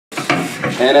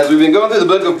And as we've been going through the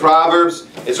book of Proverbs,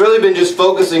 it's really been just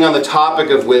focusing on the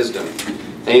topic of wisdom.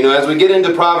 And as we get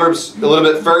into Proverbs a little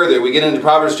bit further, we get into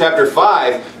Proverbs Chapter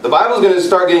 5, the Bible's going to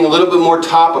start getting a little bit more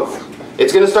topical.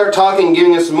 It's going to start talking,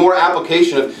 giving us more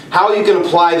application of how you can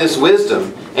apply this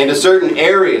wisdom into certain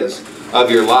areas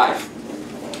of your life.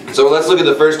 So let's look at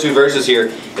the first two verses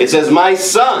here. It says, "My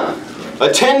son,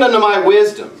 attend unto my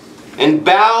wisdom, and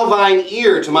bow thine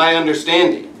ear to my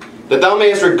understanding, that thou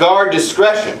mayest regard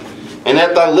discretion, and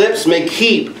that thy lips may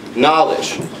keep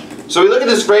knowledge." So we look at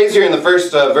this phrase here in the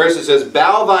first verse. It says,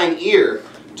 "Bow thine ear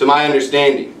to my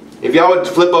understanding." If y'all would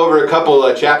flip over a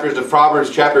couple chapters to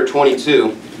Proverbs Chapter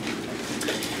 22,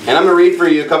 and I'm going to read for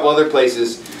you a couple other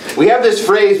places. We have this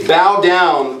phrase, "bow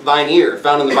down thine ear,"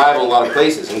 found in the Bible in a lot of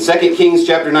places. In 2 Kings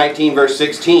chapter 19, verse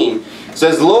 16, it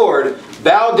says, "Lord,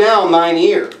 bow down thine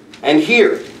ear, and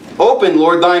hear. Open,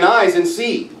 Lord, thine eyes, and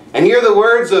see. And hear the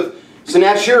words of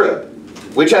Sennacherib,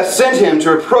 which hath sent him to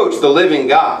reproach the living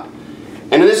God."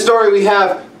 And in this story we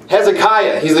have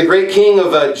Hezekiah. He's the great king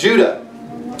of Judah.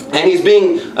 And he's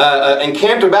being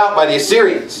encamped about by the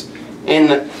Assyrians.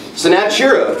 And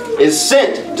Sennacherib is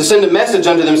sent to send a message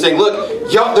unto them saying,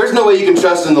 "Look, y'all, there's no way you can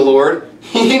trust in the Lord.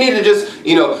 You need to just,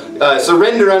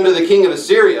 surrender unto the king of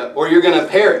Assyria, or you're going to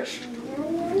perish."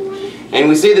 And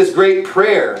we see this great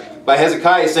prayer by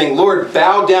Hezekiah saying, "Lord,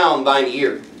 bow down thine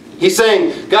ear." He's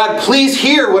saying, "God, please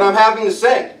hear what I'm having to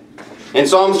say." In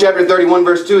Psalms chapter 31,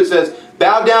 verse 2, it says,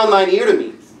 "Bow down thine ear to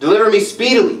me, deliver me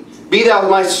speedily. Be thou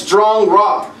my strong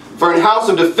rock, for an house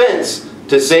of defense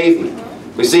to save me."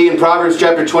 We see in Proverbs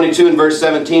chapter 22 and verse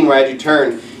 17, where as you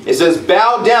turn, it says,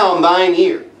 "Bow down thine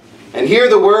ear, and hear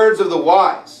the words of the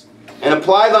wise, and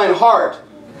apply thine heart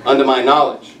unto my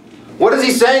knowledge." What is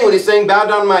he saying when he's saying, "Bow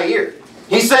down my ear"?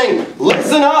 He's saying,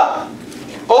 listen up.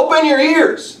 Open your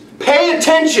ears. Pay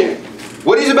attention.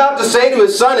 What he's about to say to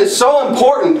his son is so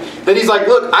important that he's like,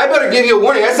 "Look, I better give you a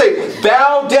warning. I say,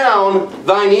 bow down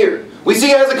thine ear." We see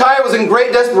Hezekiah was in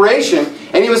great desperation,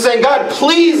 and he was saying, "God,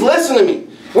 please listen to me.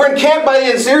 We're encamped by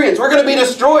the Assyrians. We're going to be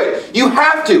destroyed. You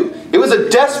have to." It was a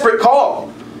desperate call.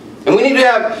 And we need to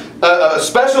have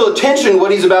special attention to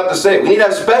what he's about to say. We need to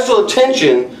have special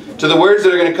attention to the words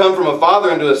that are going to come from a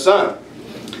father unto a son.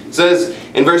 It says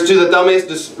in verse 2, "That thou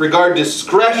mayest regard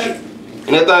discretion,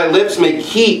 and that thy lips may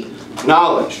keep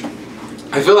knowledge."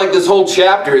 I feel like this whole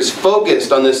chapter is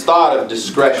focused on this thought of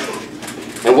discretion.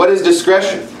 And what is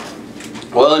discretion?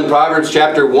 Well, in Proverbs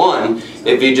chapter 1,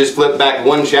 if you just flip back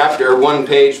one chapter, or one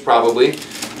page probably,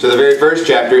 to the very first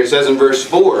chapter, it says in verse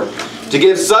 4, "To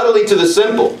give subtlety to the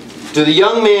simple, to the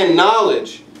young man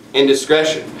knowledge and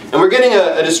discretion." And we're getting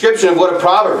a description of what a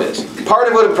proverb is. Part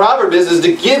of what a proverb is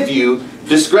to give you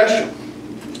discretion.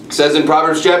 It says in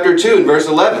Proverbs chapter 2 and verse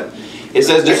 11, it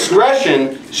says,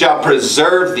 "Discretion shall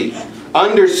preserve thee,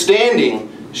 understanding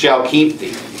shall keep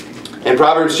thee." In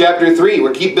Proverbs chapter 3,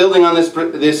 we keep building on this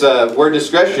word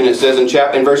discretion. It says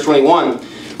in verse 21,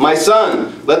 "My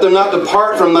son, let them not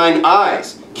depart from thine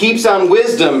eyes. Keep sound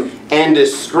wisdom and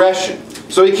discretion."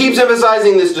 So he keeps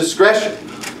emphasizing this discretion.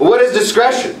 Well, what is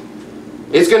discretion?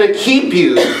 It's going to keep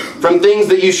you from things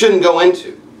that you shouldn't go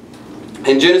into.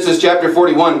 In Genesis chapter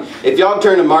 41, if y'all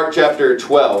turn to Mark chapter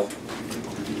 12.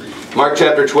 Mark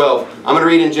chapter 12. I'm going to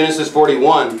read in Genesis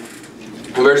 41.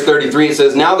 In verse 33 it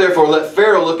says, "Now therefore let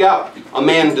Pharaoh look out a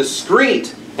man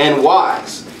discreet and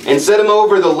wise, and set him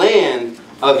over the land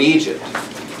of Egypt."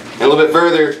 And a little bit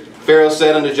further, Pharaoh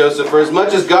said unto Joseph, "For as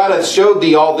much as God hath showed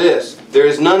thee all this, there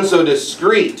is none so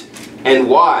discreet and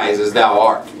wise as thou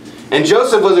art." And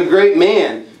Joseph was a great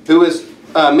man who was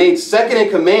made second in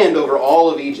command over all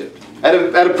of Egypt. At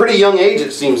a pretty young age,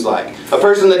 it seems like. A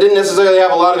person that didn't necessarily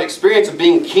have a lot of experience of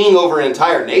being king over an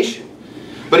entire nation.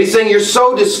 But he's saying you're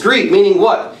so discreet, meaning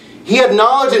what? He had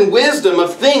knowledge and wisdom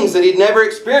of things that he'd never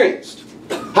experienced.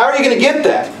 How are you going to get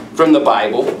that? From the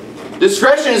Bible.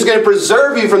 Discretion is going to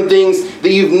preserve you from things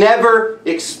that you've never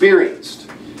experienced.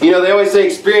 They always say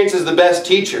experience is the best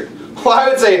teacher. Well, I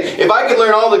would say if I could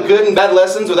learn all the good and bad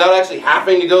lessons without actually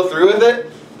having to go through with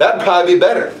it, that'd probably be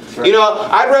better. Right.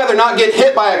 I'd rather not get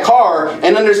hit by a car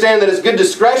and understand that it's good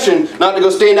discretion not to go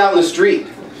stand out in the street.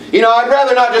 I'd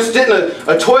rather not just sit in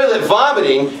a toilet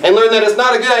vomiting and learn that it's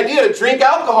not a good idea to drink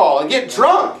alcohol and get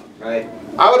drunk. Right.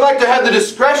 I would like to have the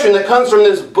discretion that comes from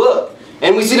this book.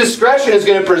 And we see discretion is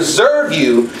going to preserve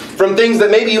you from things that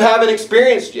maybe you haven't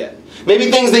experienced yet. Maybe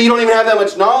things that you don't even have that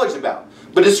much knowledge about.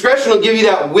 But discretion will give you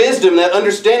that wisdom, that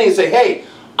understanding to say, hey,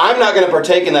 I'm not going to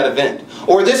partake in that event.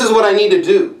 Or this is what I need to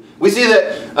do. We see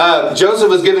that Joseph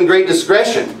was given great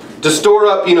discretion to store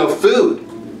up, food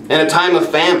in a time of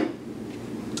famine.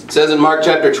 It says in Mark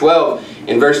chapter 12,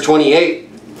 in verse 28,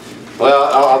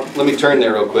 well, let me turn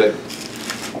there real quick.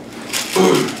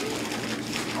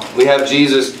 we have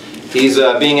Jesus. He's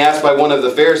being asked by one of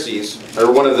the Pharisees,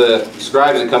 or one of the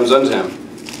scribes that comes unto him.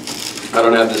 I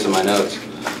don't have this in my notes.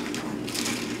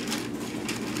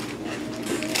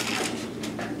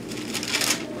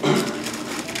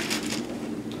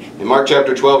 In Mark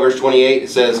chapter 12, verse 28, it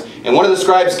says, "And one of the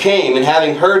scribes came, and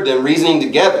having heard them reasoning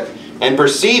together, and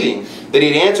perceiving that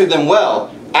he had answered them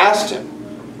well, asked him,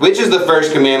 Which is the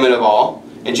first commandment of all?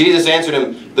 And Jesus answered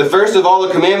him, The first of all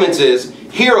the commandments is,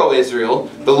 Hear, O Israel,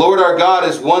 the Lord our God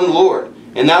is one Lord.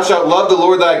 And thou shalt love the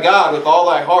Lord thy God with all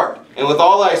thy heart, and with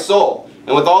all thy soul,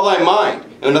 and with all thy mind,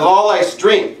 and with all thy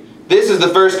strength. This is the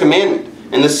first commandment.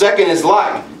 And the second is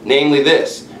like, namely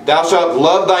this, Thou shalt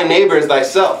love thy neighbor as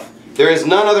thyself. There is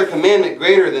none other commandment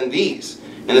greater than these.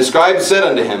 And the scribe said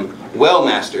unto him, Well,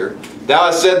 Master, thou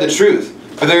hast said the truth.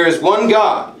 For there is one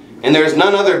God, and there is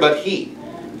none other but He.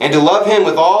 And to love Him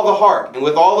with all the heart, and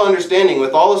with all the understanding,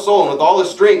 with all the soul, and with all the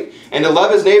strength, and to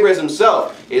love his neighbor as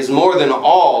himself, is more than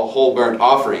all whole burnt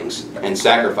offerings and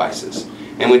sacrifices.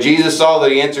 And when Jesus saw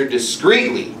that he answered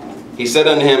discreetly, he said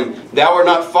unto him, Thou art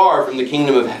not far from the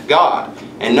kingdom of God.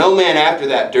 And no man after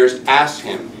that durst ask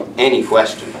him any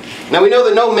question." Now we know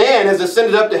that no man has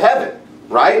ascended up to heaven,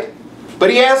 right?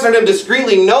 But he answered him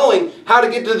discreetly, knowing how to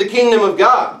get to the kingdom of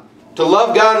God, to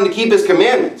love God and to keep His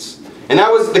commandments. And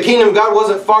that was, the kingdom of God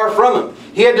wasn't far from him.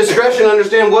 He had discretion to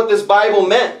understand what this Bible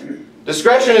meant.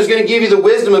 Discretion is going to give you the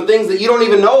wisdom of things that you don't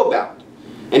even know about.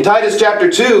 In Titus chapter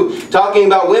 2, talking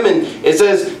about women, it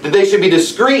says that they should be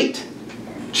discreet,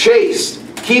 chaste,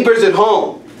 keepers at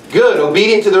home, good,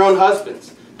 obedient to their own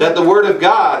husbands, that the word of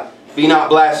God be not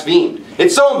blasphemed.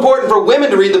 It's so important for women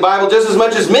to read the Bible just as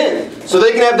much as men, so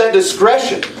they can have that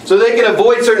discretion, so they can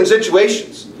avoid certain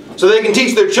situations, so they can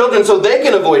teach their children so they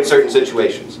can avoid certain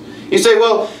situations. You say,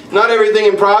 well, not everything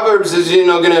in Proverbs is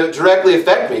going to directly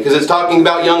affect me because it's talking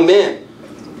about young men.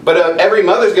 But every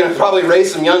mother's going to probably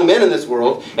raise some young men in this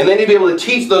world, and they need to be able to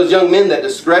teach those young men that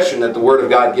discretion that the Word of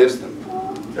God gives them.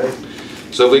 Okay.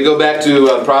 So if we go back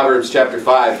to Proverbs chapter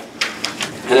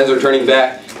 5, and as we're turning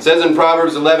back, it says in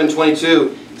Proverbs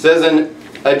 11:22, it says, "And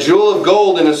a jewel of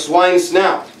gold in a swine's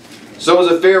snout, so is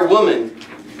a fair woman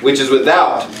which is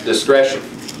without discretion."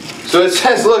 So it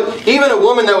says, look, even a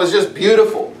woman that was just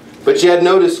beautiful, but she had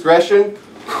no discretion,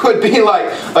 would be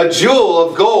like a jewel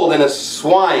of gold in a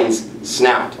swine's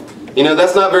snout. You know,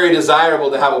 that's not very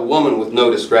desirable to have a woman with no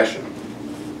discretion.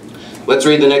 Let's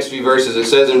read the next few verses. It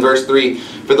says in verse 3,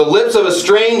 "For the lips of a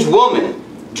strange woman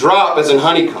drop as in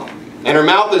honeycomb, and her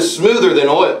mouth is smoother than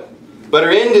oil. But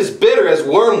her end is bitter as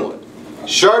wormwood,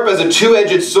 sharp as a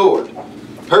two-edged sword.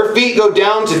 Her feet go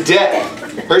down to death.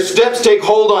 Her steps take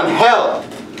hold on hell,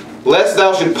 lest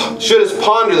thou shouldest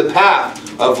ponder the path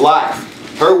of life.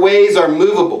 Her ways are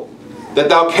movable, that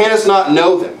thou canst not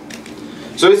know them."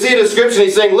 So we see a description.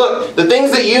 He's saying, look, the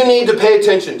things that you need to pay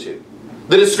attention to,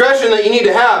 the discretion that you need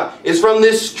to have, is from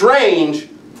this strange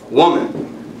woman.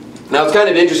 Now it's kind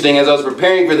of interesting, as I was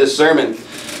preparing for this sermon,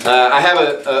 I have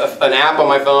an app on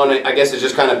my phone. I guess it's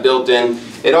just kind of built in.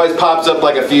 It always pops up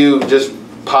like a few just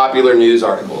popular news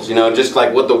articles, you know, just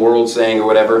like what the world's saying or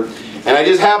whatever. And I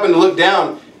just happened to look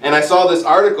down, and I saw this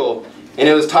article, and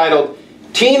it was titled,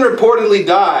 "Teen reportedly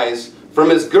dies from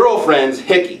his girlfriend's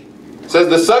hickey." It says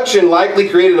the suction likely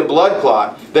created a blood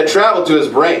clot that traveled to his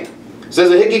brain. It says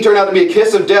the hickey turned out to be a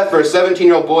kiss of death for a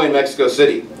 17-year-old boy in Mexico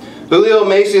City. Julio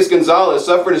Macias Gonzalez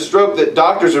suffered a stroke that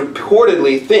doctors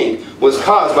reportedly think was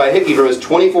caused by a hickey from his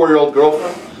 24-year-old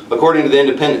girlfriend, according to The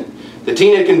Independent. The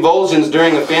teen had convulsions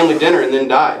during a family dinner and then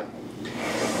died.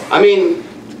 I mean,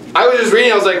 I was just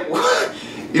reading, I was like, what?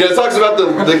 You know, it talks about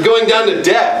the going down to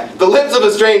death. The lips of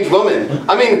a strange woman.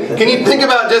 I mean, can you think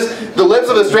about just the lips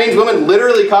of a strange woman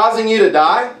literally causing you to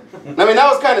die? I mean, that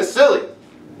was kind of silly.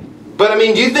 But I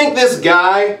mean, do you think this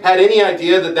guy had any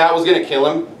idea that that was going to kill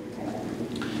him?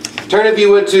 Turn, if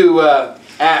you would, to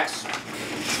Acts.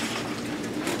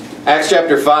 Acts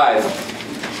chapter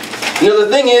 5. You know,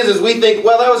 the thing is we think,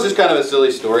 well, that was just kind of a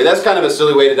silly story. That's kind of a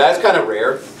silly way to die. It's kind of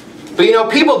rare. But you know,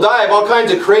 people die of all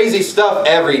kinds of crazy stuff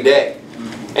every day.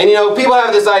 And you know, people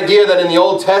have this idea that in the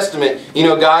Old Testament, you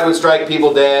know, God would strike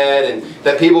people dead and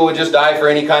that people would just die for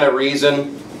any kind of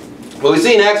reason. Well, we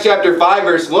see in Acts chapter 5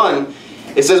 verse 1,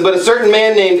 it says, "But a certain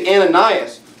man named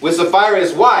Ananias, with Sapphira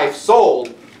his wife,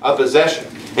 sold a possession."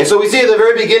 And so we see at the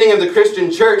very beginning of the Christian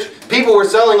church, people were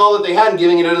selling all that they had and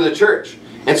giving it to the church.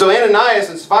 And so Ananias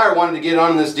and Sapphira wanted to get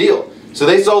on this deal. So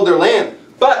they sold their land.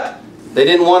 But they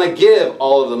didn't want to give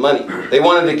all of the money. They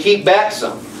wanted to keep back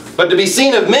some. But to be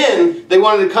seen of men, they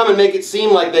wanted to come and make it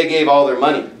seem like they gave all their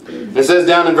money. And it says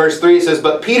down in verse 3, it says,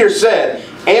 "But Peter said,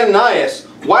 Ananias,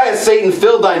 why has Satan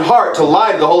filled thine heart to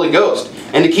lie to the Holy Ghost,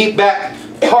 and to keep back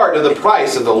part of the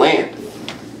price of the land?"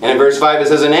 And in verse 5 it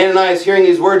says, And Ananias, hearing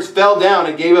these words, fell down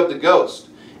and gave up the ghost.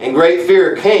 And great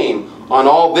fear came on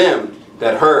all them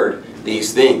that heard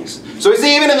these things. So we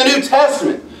see even in the New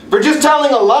Testament, for just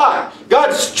telling a lie,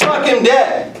 God struck him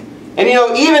dead. And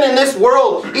even in this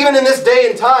world, even in this day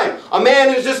and time, a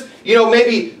man who's just,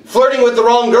 maybe flirting with the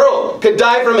wrong girl could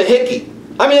die from a hickey.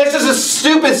 I mean, that's just a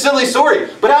stupid, silly story.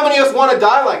 But how many of us want to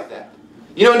die like that?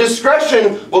 And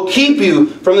discretion will keep you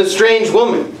from the strange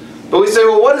woman. But we say,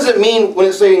 well, what does it mean when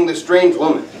it's saying the strange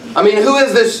woman? I mean, who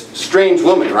is this strange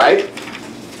woman, right?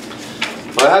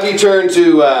 Well, I'll have you turn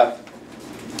to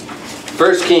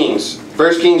 1 Kings.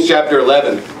 1 Kings chapter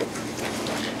 11.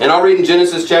 And I'll read in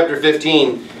Genesis chapter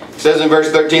 15. It says in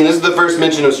verse 13, this is the first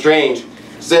mention of strange.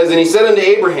 It says, And he said unto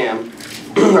Abraham,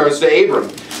 or to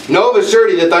Abram, Know of a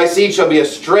surety that thy seed shall be a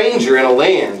stranger in a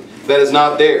land that is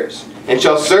not theirs, and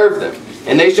shall serve them,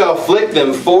 and they shall afflict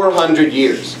them 400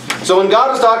 years. So when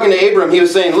God was talking to Abram, he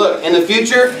was saying, look, in the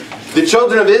future, the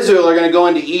children of Israel are going to go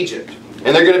into Egypt,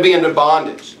 and they're going to be under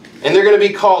bondage, and they're going to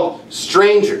be called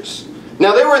strangers.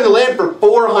 Now, they were in the land for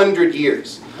 400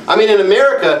 years. I mean, in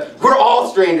America, we're all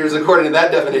strangers according to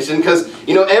that definition, because,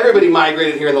 everybody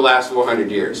migrated here in the last 400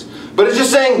 years. But it's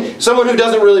just saying someone who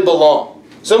doesn't really belong.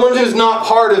 Someone who's not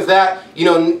part of that,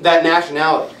 that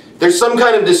nationality. There's some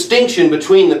kind of distinction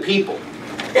between the people.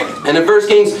 And in 1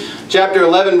 Kings chapter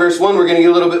 11, verse 1, we're going to get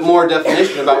a little bit more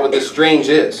definition about what this strange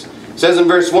is. It says in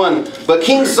verse 1, But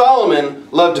King Solomon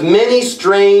loved many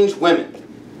strange women.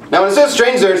 Now when it says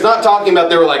strange there, it's not talking about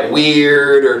they were like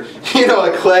weird or,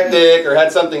 eclectic or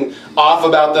had something off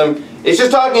about them. It's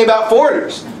just talking about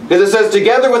foreigners. Because it says,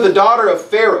 Together with the daughter of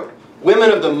Pharaoh, women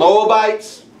of the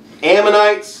Moabites,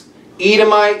 Ammonites,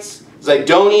 Edomites,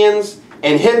 Zidonians,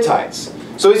 and Hittites.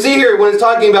 So we see here, when it's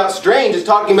talking about strange, it's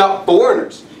talking about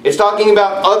foreigners. It's talking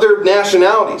about other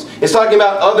nationalities. It's talking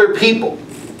about other people.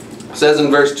 It says in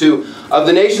verse 2, Of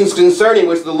the nations concerning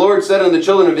which the Lord said unto the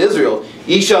children of Israel,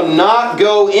 Ye shall not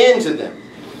go into them,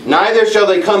 neither shall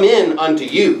they come in unto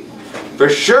you. For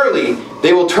surely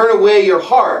they will turn away your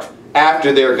heart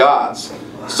after their gods.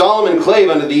 Solomon clave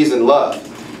unto these in love.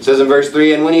 It says in verse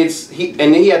 3, And when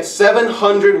he had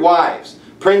 700 wives,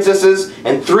 princesses,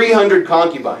 and 300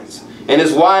 concubines. And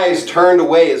his wives turned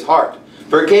away his heart.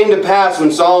 For it came to pass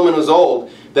when Solomon was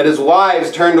old, that his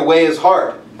wives turned away his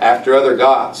heart after other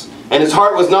gods. And his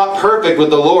heart was not perfect with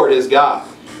the Lord his God,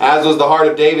 as was the heart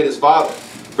of David his father.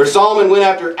 For Solomon went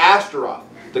after Ashtaroth,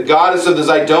 the goddess of the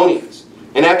Zidonians,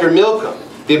 and after Milcom,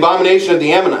 the abomination of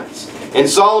the Ammonites. And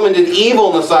Solomon did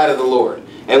evil in the sight of the Lord,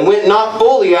 and went not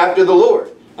fully after the Lord,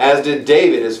 as did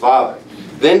David his father.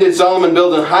 Then did Solomon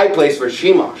build a high place for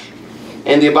Shemosh,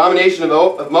 and the abomination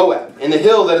of Moab, and the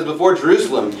hill that is before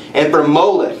Jerusalem, and for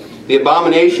Molech, the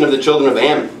abomination of the children of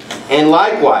Ammon. And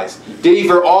likewise did he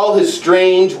for all his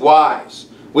strange wives,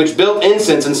 which built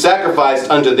incense and sacrificed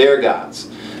unto their gods.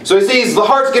 So he sees the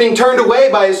heart's getting turned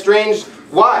away by his strange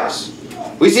wives.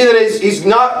 We see that he's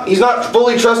not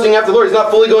fully trusting after the Lord. He's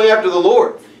not fully going after the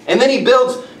Lord. And then he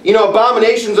builds,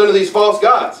 abominations unto these false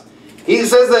gods. He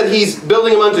says that he's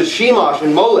building them unto Shemosh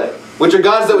and Molech, which are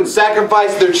gods that would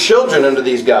sacrifice their children unto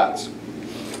these gods.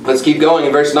 Let's keep going.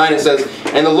 In verse 9 it says,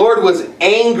 And the Lord was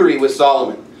angry with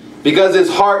Solomon, because his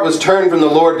heart was turned from the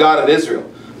Lord God of Israel,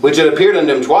 which had appeared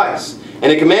unto him twice.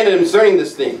 And he commanded him concerning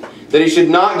this thing, that he should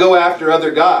not go after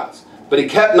other gods. But he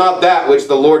kept not that which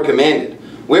the Lord commanded.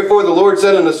 Wherefore the Lord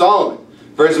said unto Solomon,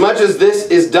 For as much as this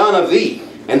is done of thee,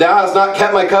 and thou hast not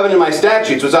kept my covenant and my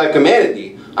statutes which I have commanded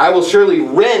thee, I will surely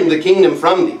rend the kingdom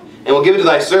from thee, and will give it to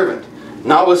thy servant.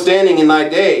 Notwithstanding in thy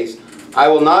days, I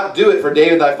will not do it for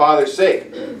David thy father's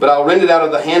sake, but I'll rend it out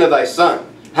of the hand of thy son.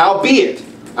 Howbeit,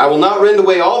 I will not rend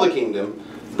away all the kingdom,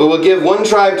 but will give one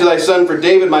tribe to thy son for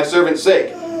David my servant's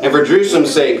sake, and for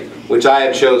Jerusalem's sake, which I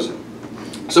have chosen.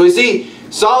 So we see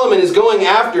Solomon is going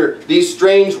after these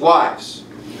strange wives.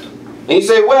 And you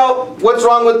say, well, what's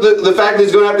wrong with the fact that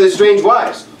he's going after these strange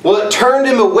wives? Well, it turned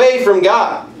him away from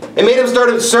God. It made him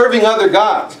start serving other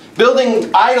gods, building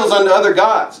idols unto other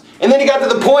gods. And then he got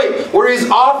to the point where he's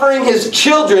offering his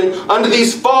children unto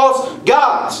these false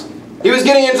gods. He was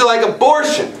getting into like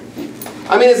abortion.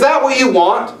 I mean, is that what you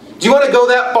want? Do you want to go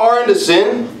that far into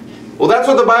sin? Well, that's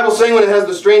what the Bible's saying when it has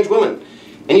the strange woman.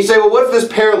 And you say, well, what's this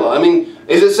parallel? I mean,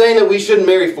 is it saying that we shouldn't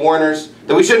marry foreigners?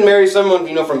 That we shouldn't marry someone,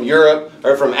 from Europe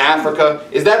or from Africa?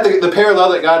 Is that the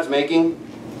parallel that God's making?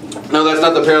 No, that's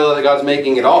not the parallel that God's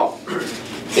making at all.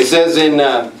 It says in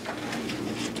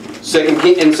 2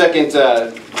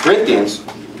 Corinthians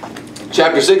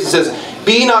chapter 6, it says,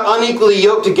 Be not unequally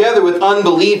yoked together with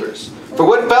unbelievers. For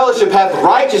what fellowship hath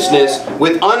righteousness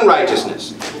with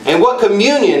unrighteousness? And what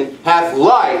communion hath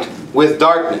light with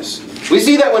darkness? We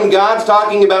see that when God's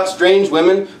talking about strange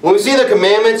women, when we see the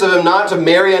commandments of Him not to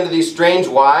marry unto these strange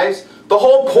wives, the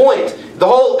whole point, the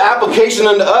whole application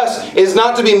unto us is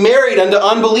not to be married unto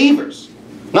unbelievers.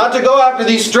 Not to go after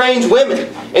these strange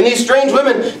women. And these strange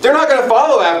women, they're not going to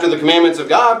follow after the commandments of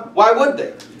God. Why would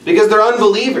they? Because they're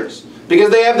unbelievers.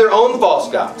 Because they have their own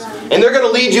false gods. And they're going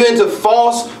to lead you into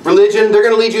false religion. They're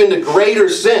going to lead you into greater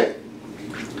sin.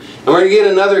 And we're going to get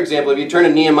another example. If you turn to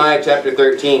Nehemiah chapter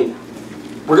 13,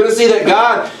 we're going to see that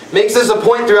God makes this a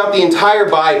point throughout the entire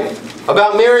Bible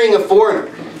about marrying a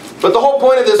foreigner. But the whole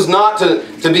point of this is not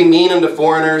to be mean unto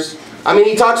foreigners. I mean,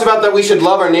 He talks about that we should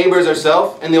love our neighbors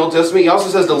ourselves in the Old Testament. He also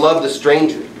says to love the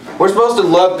stranger. We're supposed to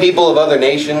love people of other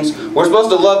nations. We're supposed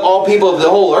to love all people of the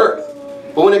whole earth.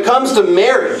 But when it comes to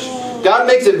marriage, God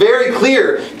makes it very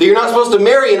clear that you're not supposed to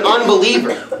marry an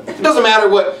unbeliever. It doesn't matter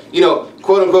what,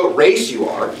 quote-unquote race you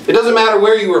are. It doesn't matter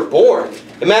where you were born.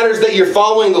 It matters that you're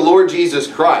following the Lord Jesus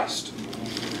Christ.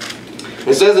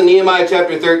 It says in Nehemiah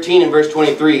chapter 13 and verse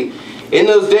 23, In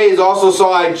those days also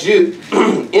saw I Jews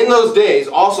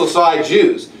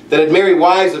that had married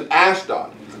wives of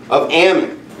Ashdod, of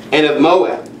Ammon, and of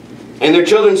Moab. And their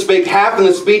children spake half in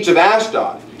the speech of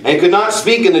Ashdod, and could not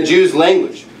speak in the Jews'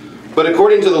 language, but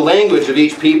according to the language of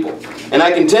each people. And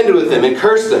I contended with them, and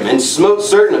cursed them, and smote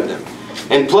certain of them,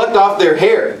 and plucked off their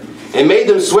hair, and made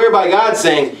them swear by God,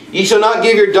 saying, Ye shall not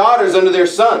give your daughters unto their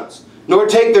sons, nor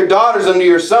take their daughters unto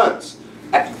your sons,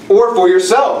 or for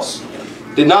yourselves.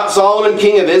 Did not Solomon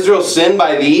king of Israel sin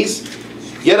by these?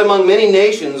 Yet among many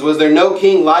nations was there no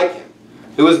king like him,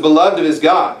 who was beloved of his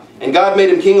God, and God made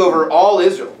him king over all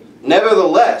Israel.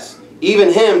 Nevertheless,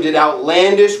 even him did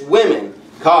outlandish women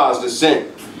cause to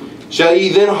sin. Shall ye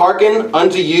then hearken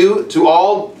unto you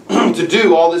to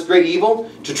do all this great evil,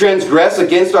 to transgress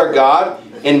against our God,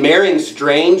 in marrying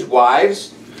strange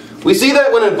wives? We see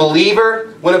that when a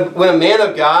believer, when a man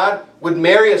of God would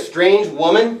marry a strange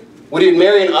woman, would he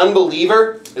marry an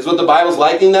unbeliever, is what the Bible's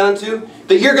likening that unto,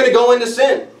 that you're going to go into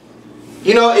sin.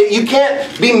 You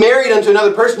can't be married unto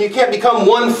another person. You can't become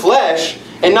one flesh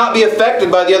and not be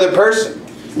affected by the other person.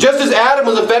 Just as Adam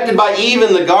was affected by Eve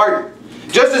in the garden.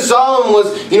 Just as Solomon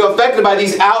was, affected by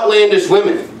these outlandish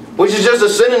women, which is just a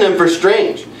synonym for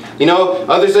strange.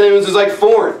 Other synonyms is like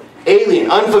foreign,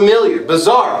 alien, unfamiliar,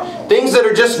 bizarre. Things that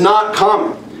are just not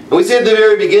common. And we see at the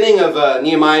very beginning of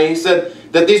Nehemiah, he said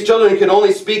that these children could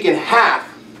only speak in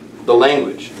half the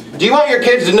language. Do you want your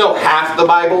kids to know half the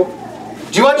Bible?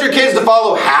 Do you want your kids to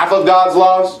follow half of God's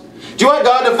laws? Do you want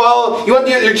you want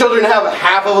your children to have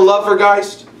half of a love for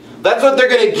Christ? That's what they're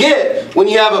going to get when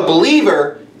you have a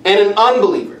believer and an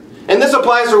unbeliever. And this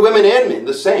applies for women and men,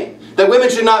 the same. That women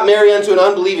should not marry unto an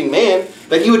unbelieving man,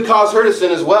 that he would cause her to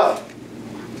sin as well.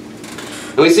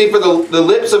 And we see, for the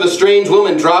lips of a strange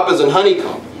woman drop as an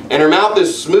honeycomb, and her mouth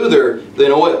is smoother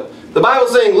than oil. The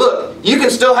Bible's saying, look, you can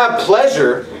still have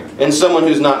pleasure in someone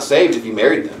who's not saved if you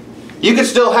married them. You could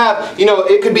still have,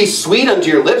 it could be sweet unto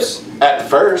your lips at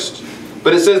first.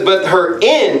 But it says, but her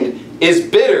end is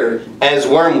bitter as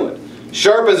wormwood,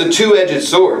 sharp as a two-edged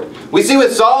sword. We see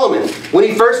with Solomon, when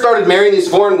he first started marrying these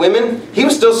foreign women, he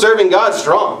was still serving God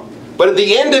strong. But at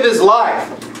the end of his life,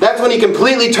 that's when he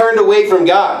completely turned away from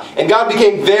God. And God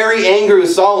became very angry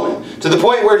with Solomon, to the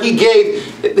point where he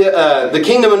gave the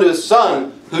kingdom unto his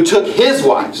son, who took his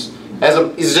wives.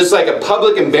 It's just like a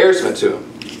public embarrassment to him.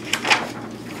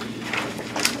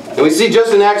 And we see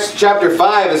just in Acts chapter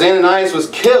 5, as Ananias was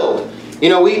killed,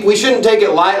 we shouldn't take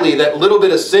it lightly that little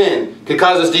bit of sin could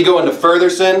cause us to go into further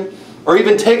sin, or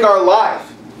even take our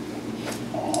life.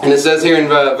 And it says here in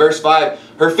verse 5,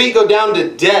 her feet go down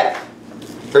to death.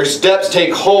 Her steps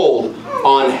take hold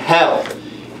on hell.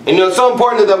 And it's so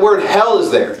important that that word hell is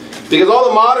there. Because all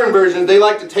the modern versions, they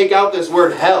like to take out this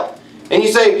word hell. And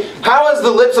you say, how is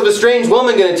the lips of a strange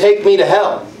woman going to take me to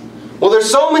hell? Well, there's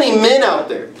so many men out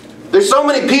there. There's so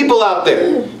many people out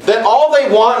there that all they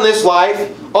want in this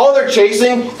life, all they're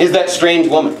chasing, is that strange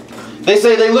woman. They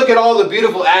say they look at all the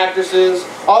beautiful actresses,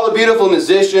 all the beautiful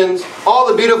musicians, all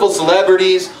the beautiful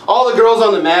celebrities, all the girls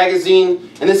on the magazine,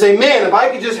 and they say, man, if I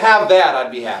could just have that,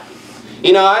 I'd be happy.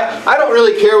 I don't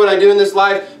really care what I do in this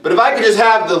life, but if I could just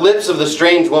have the lips of the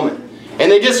strange woman.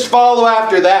 And they just follow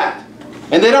after that.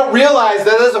 And they don't realize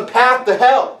that there's a path to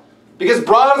hell. Because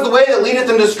broad is the way that leadeth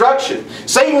in destruction.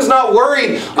 Satan's not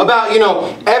worried about,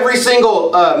 every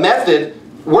single method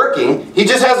working. He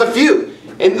just has a few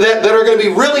that are going to be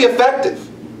really effective.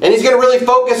 And he's going to really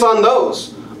focus on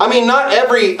those. I mean, not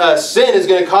every sin is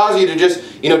going to cause you to just,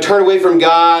 turn away from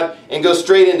God and go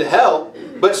straight into hell.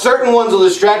 But certain ones will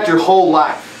distract your whole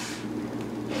life.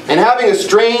 And having a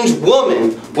strange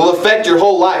woman will affect your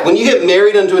whole life. When you get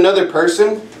married unto another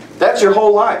person, that's your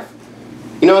whole life.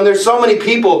 You know, and there's so many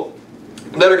people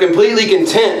that are completely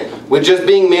content with just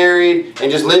being married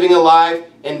and just living a life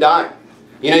and dying.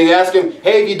 You know, you ask them,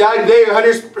 hey, if you die today, you're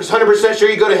 100% sure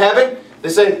you go to heaven? They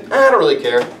say, I don't really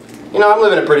care. You know, I'm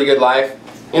living a pretty good life.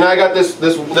 You know, I got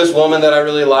this woman that I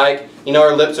really like. You know,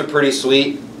 her lips are pretty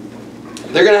sweet.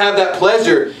 They're going to have that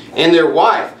pleasure in their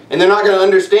wife. And they're not going to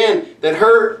understand that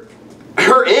her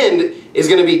end is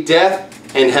going to be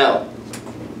death and hell.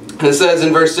 And it says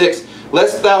in verse 6,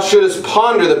 lest thou shouldest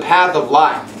ponder the path of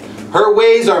life. Her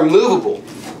ways are movable,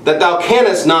 that thou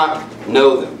canst not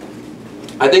know them.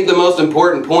 I think the most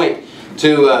important point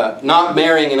to not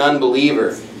marrying an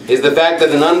unbeliever is the fact that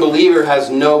an unbeliever has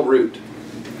no root.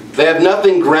 They have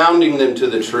nothing grounding them to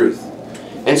the truth.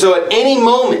 And so at any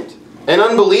moment, an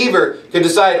unbeliever could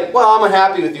decide, well, I'm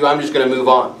unhappy with you, I'm just going to move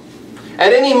on.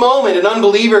 At any moment, an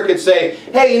unbeliever could say,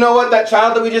 hey, you know what, that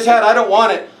child that we just had, I don't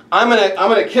want it. I'm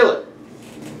gonna kill it.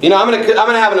 You know, I'm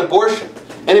gonna have an abortion.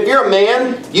 And if you're a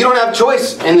man, you don't have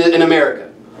choice in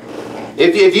America.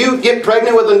 If you get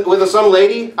pregnant with some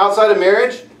lady outside of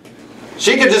marriage,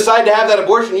 she could decide to have that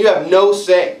abortion. You have no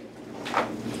say.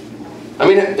 I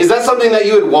mean, is that something that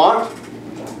you would want?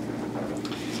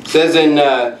 It says in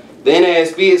the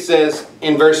NASB, it says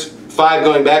in verse 5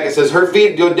 going back, it says, her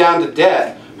feet go down to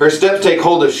death, her steps take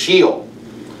hold of Sheol.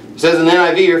 It says in the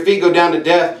NIV, her feet go down to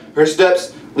death, her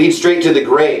steps lead straight to the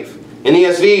grave. In the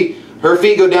ESV, her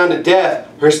feet go down to death,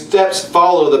 her steps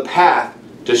follow the path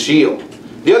to Sheol.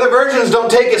 The other versions don't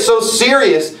take it so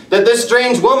serious that this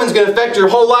strange woman's going to affect your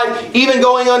whole life, even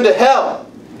going unto hell.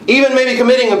 Even maybe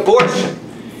committing abortion.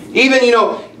 Even, you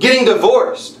know, getting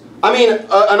divorced. I mean,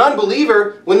 an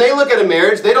unbeliever, when they look at a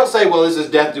marriage, they don't say, well, this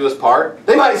is death do us part.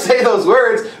 They might say those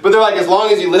words, but they're like, as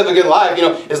long as you live a good life, you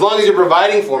know, as long as you're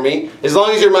providing for me, as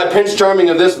long as you're my Prince Charming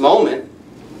of this moment.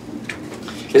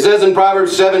 It says in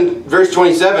Proverbs 7, verse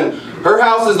 27, her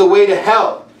house is the way to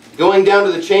hell, going down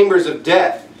to the chambers of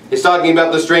death. It's talking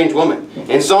about the strange woman.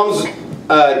 In Psalms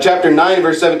chapter 9,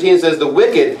 verse 17, it says, the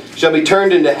wicked shall be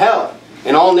turned into hell,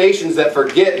 and all nations that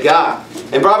forget God.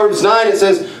 In Proverbs 9, it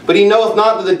says, but he knoweth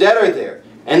not that the dead are there,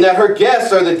 and that her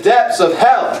guests are the depths of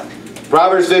hell.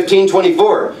 Proverbs 15,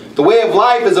 24, the way of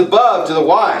life is above to the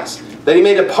wise, that he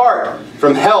may depart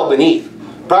from hell beneath.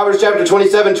 Proverbs chapter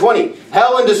 27, 20,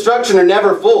 hell and destruction are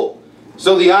never full,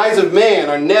 so the eyes of man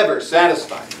are never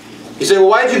satisfied. You say, well,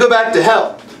 why did you go back to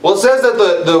hell? Well, it says that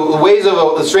the ways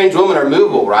of a strange woman are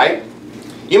movable, right?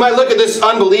 You might look at this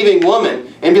unbelieving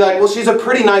woman and be like, well, she's a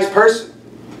pretty nice person.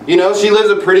 You know, she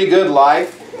lives a pretty good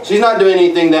life. She's not doing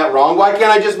anything that wrong. Why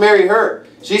can't I just marry her?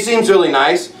 She seems really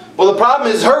nice. Well, the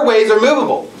problem is her ways are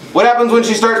movable. What happens when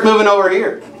she starts moving over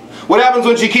here? What happens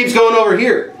when she keeps going over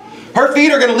here? Her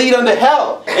feet are going to lead unto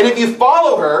hell. And if you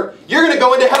follow her, you're going to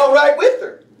go into hell right with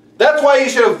her. That's why you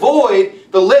should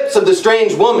avoid the lips of the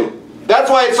strange woman. That's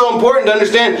why it's so important to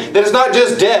understand that it's not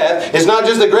just death, it's not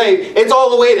just the grave, it's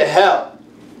all the way to hell.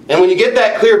 And when you get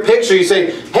that clear picture, you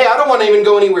say, hey, I don't want to even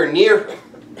go anywhere near her.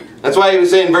 That's why he was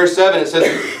saying in verse 7, it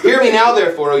says, hear me now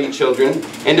therefore, O ye children,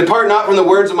 and depart not from the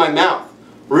words of my mouth.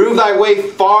 Remove thy way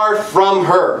far from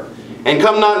her, and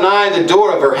come not nigh the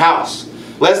door of her house,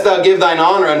 lest thou give thine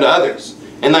honor unto others,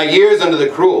 and thy years unto the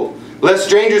cruel, lest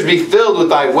strangers be filled with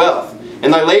thy wealth,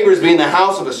 and thy labors be in the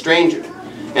house of a stranger.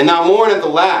 And thou mourn at the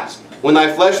last, when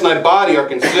thy flesh and thy body are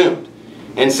consumed,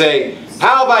 and say,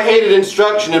 how have I hated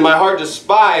instruction, and my heart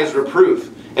despised reproof,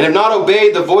 and have not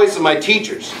obeyed the voice of my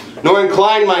teachers, nor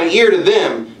inclined mine ear to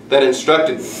them that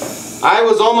instructed me. I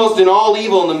was almost in all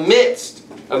evil in the midst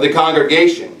of the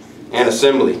congregation and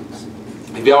assembly.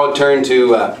 If y'all would turn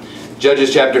to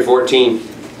Judges chapter 14.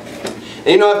 And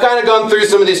you know, I've kind of gone through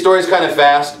some of these stories kind of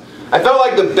fast. I felt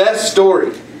like the best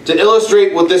story to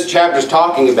illustrate what this chapter is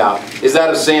talking about is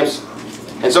that of Samson.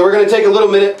 And so we're going to take a little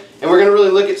minute and we're going to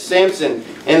really look at Samson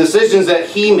and the decisions that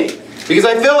he made. Because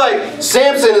I feel like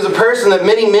Samson is a person that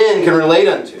many men can relate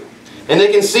unto. And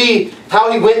they can see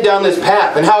how he went down this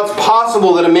path and how it's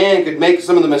possible that a man could make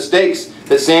some of the mistakes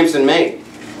that Samson made.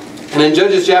 And in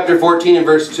Judges chapter 14 and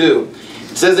verse 2,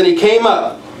 it says, and he came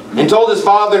up and told his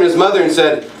father and his mother and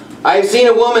said, I have seen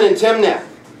a woman in Timnath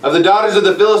of the daughters of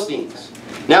the Philistines.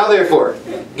 Now therefore,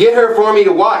 get her for me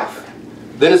to wife.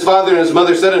 Then his father and his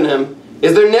mother said unto him,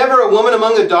 is there never a woman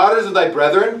among the daughters of thy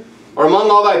brethren, or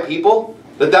among all thy people,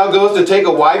 that thou goest to take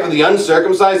a wife of the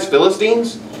uncircumcised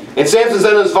Philistines? And Samson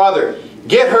said unto his father,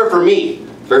 get her for me,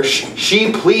 for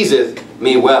she pleaseth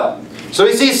me well. So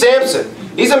he sees Samson.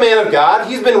 He's a man of God.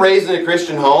 He's been raised in a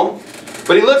Christian home.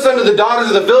 But he looks unto the daughters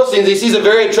of the Philistines. He sees a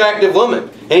very attractive woman.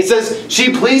 And he says,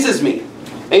 she pleases me.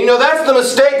 And you know, that's the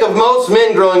mistake of most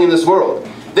men growing in this world.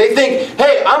 They think,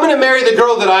 hey, I'm going to marry the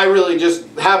girl that I really just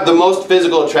have the most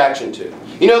physical attraction to.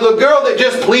 You know, the girl that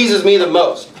just pleases me the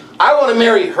most, I want to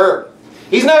marry her.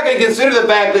 He's not going to consider the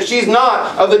fact that she's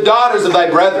not of the daughters of thy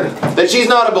brethren, that she's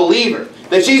not a believer,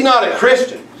 that she's not a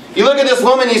Christian. You look at this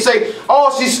woman and you say,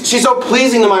 oh, she's so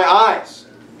pleasing to my eyes.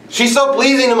 She's so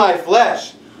pleasing to my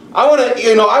flesh. I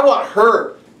want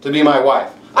her to be my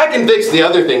wife. I can fix the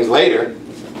other things later.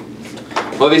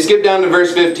 Well, if you skip down to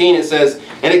verse 15, it says,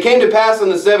 and it came to pass on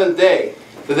the 7th day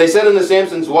that they said unto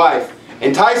Samson's wife,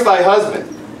 entice thy husband,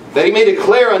 that he may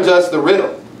declare unto us the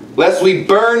riddle, lest we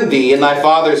burn thee in thy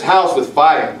father's house with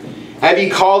fire. Have ye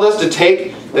called us to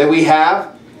take that we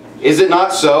have? Is it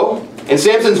not so? And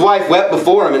Samson's wife wept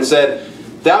before him and said,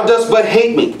 thou dost but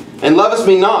hate me, and lovest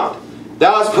me not.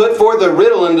 Thou hast put forth a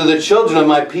riddle unto the children of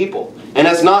my people, and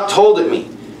hast not told it me.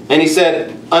 And he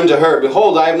said unto her,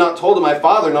 behold, I have not told it my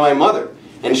father nor my mother,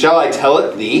 and shall I tell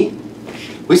it thee?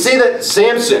 We see that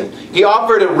Samson, he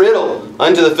offered a riddle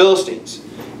unto the Philistines.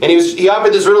 And he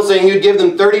offered this riddle saying he would give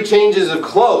them 30 changes of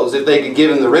clothes if they could give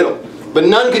him the riddle. But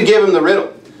none could give him the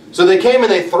riddle. So they came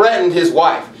and they threatened his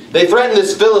wife. They threatened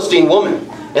this Philistine woman.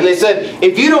 And they said,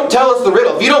 if you don't tell us the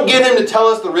riddle, if you don't get him to tell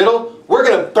us the riddle, we're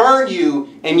going to burn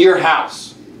you in your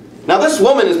house. Now this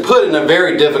woman is put in a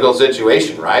very difficult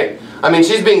situation, right? I mean,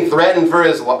 she's being threatened for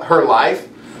her life.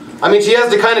 I mean, she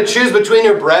has to kind of choose between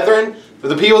her brethren,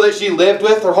 the people that she lived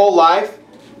with her whole life,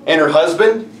 and her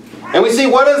husband. And we see,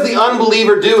 what does the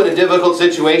unbeliever do in a difficult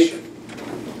situation?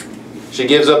 She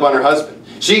gives up on her husband.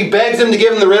 She begs him to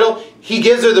give him the riddle. He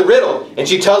gives her the riddle, and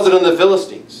she tells it on the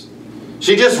Philistines.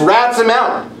 She just rats him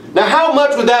out. Now, how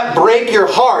much would that break your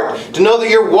heart to know that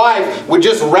your wife would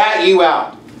just rat you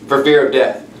out for fear of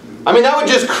death? I mean, that would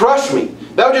just crush me.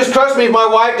 That would just crush me if my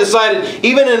wife decided,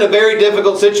 even in a very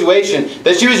difficult situation,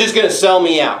 that she was just going to sell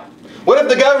me out. What if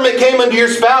the government came unto your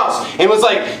spouse and was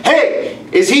like, hey,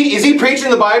 is he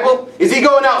preaching the Bible? Is he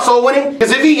going out soul winning?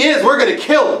 Because if he is, we're going to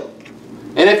kill him.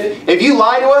 And if you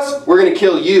lie to us, we're going to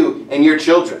kill you and your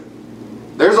children.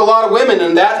 There's a lot of women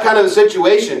in that kind of a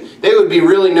situation. They would be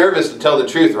really nervous to tell the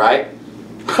truth, right?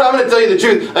 But I'm going to tell you the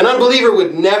truth. An unbeliever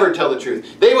would never tell the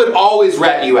truth. They would always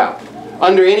rat you out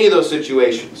under any of those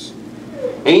situations.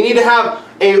 And you need to have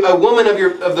a woman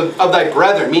of thy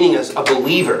brethren, meaning a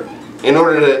believer, in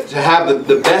order to have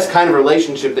the best kind of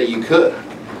relationship that you could.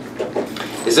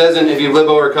 It says, if you live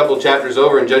over a couple chapters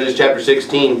over, in Judges chapter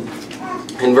 16,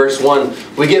 in verse 1,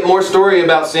 we get more story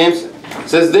about Samson. It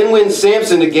says, then went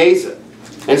Samson to Gaza,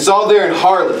 and saw there an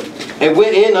harlot, and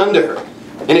went in unto her.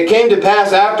 And it came to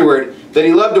pass afterward that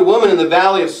he loved a woman in the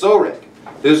valley of Sorek,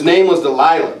 whose name was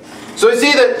Delilah. So we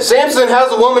see that Samson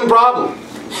has a woman problem.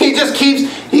 He keeps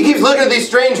looking at these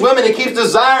strange women. He keeps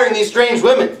desiring these strange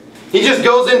women. He just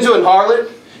goes into an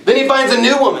harlot. Then he finds a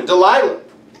new woman, Delilah.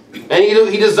 And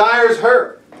he desires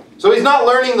her. So he's not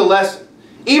learning the lesson.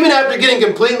 Even after getting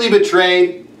completely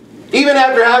betrayed, even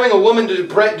after having a woman to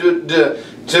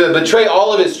betray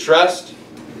all of his trust,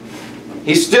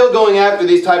 he's still going after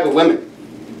these type of women.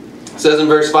 It says in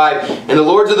verse 5, and the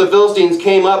lords of the Philistines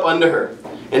came up unto her,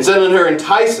 and said unto her,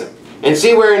 entice him, and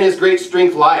see wherein his great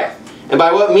strength lieth, and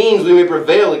by what means we may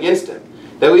prevail against him,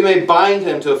 that we may bind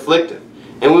him to afflict him.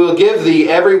 And we will give thee,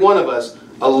 every one of us,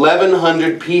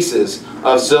 1,100 pieces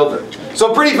of silver.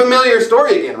 So a pretty familiar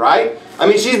story again, right? I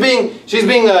mean, she's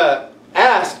being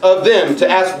asked of them to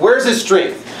ask, where's his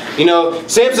strength? You know,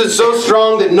 Samson's so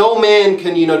strong that no man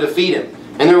can, defeat him.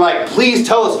 And they're like, please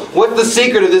tell us, what's the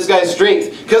secret of this guy's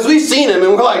strength? Because we've seen him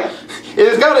and we're like,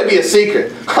 there's got to be a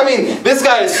secret. I mean, this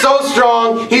guy is so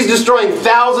strong. He's destroying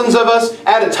thousands of us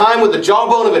at a time with the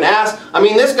jawbone of an ass. I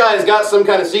mean, this guy has got some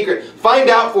kind of secret. Find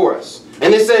out for us.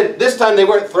 And they said, this time they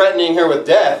weren't threatening her with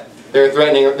death. They were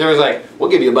threatening her. They was like, we'll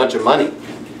give you a bunch of money.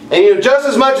 And just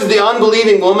as much as the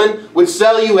unbelieving woman would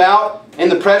sell you out in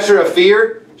the pressure of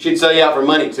fear, she'd sell you out for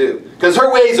money too. Because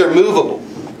her ways are movable.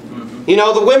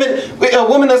 A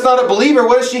woman that's not a believer,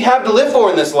 what does she have to live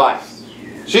for in this life?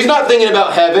 She's not thinking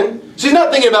about heaven. She's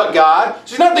not thinking about God.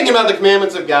 She's not thinking about the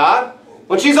commandments of God.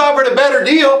 When she's offered a better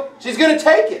deal, she's going to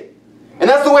take it. And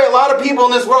that's the way a lot of people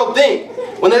in this world think.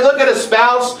 When they look at a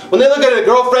spouse, when they look at a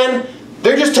girlfriend,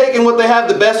 they're just taking what they have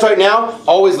the best right now,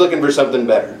 always looking for something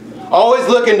better. Always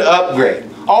looking to upgrade.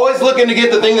 Always looking to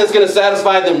get the thing that's going to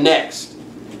satisfy them next.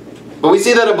 But we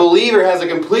see that a believer has a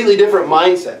completely different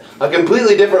mindset, a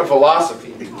completely different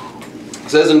philosophy. It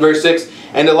says in verse 6,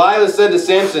 and Delilah said to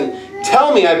Samson,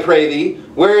 tell me, I pray thee,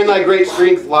 wherein thy great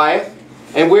strength lieth,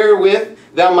 and wherewith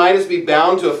thou mightest be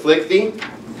bound to afflict thee.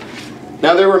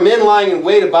 Now there were men lying in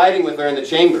wait abiding with her in the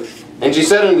chamber. And she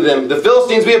said unto them, the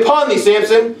Philistines be upon thee,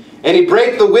 Samson. And he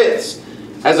brake the withs,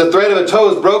 as the thread of a tow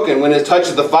is broken when it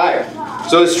touches the fire.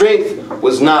 So his strength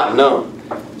was not known.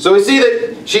 So we see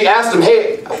that she asked him,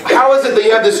 hey, how is it that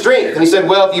you have this strength? And he said,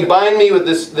 well, if you bind me with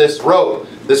this rope,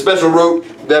 this special rope,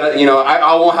 that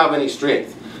I won't have any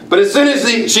strength. But as soon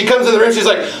as she comes in the room, she's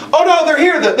like, oh no, they're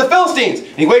here, the Philistines.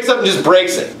 And he wakes up and just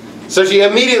breaks it. So she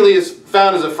immediately is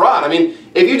found as a fraud. I mean,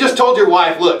 if you just told your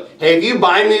wife, look, hey, if you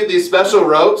bind me with these special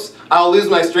ropes, I'll lose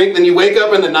my strength, and you wake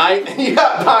up in the night and you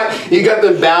got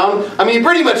them bound, I mean, you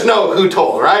pretty much know who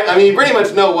told, right? I mean, you pretty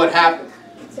much know what happened.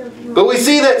 But we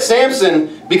see that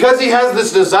Samson, because he has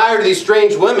this desire to these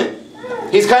strange women,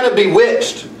 he's kind of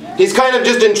bewitched. He's kind of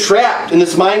just entrapped in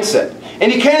this mindset.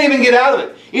 And he can't even get out of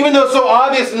it. Even though it's so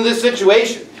obvious in this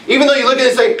situation. Even though you look at it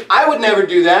and say, I would never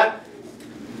do that.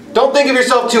 Don't think of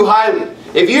yourself too highly.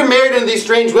 If you're married into these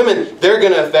strange women, they're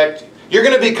going to affect you. You're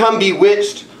going to become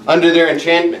bewitched under their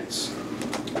enchantments.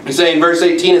 You say in verse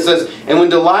 18, it says, and when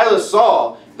Delilah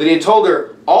saw that he had told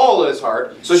her all his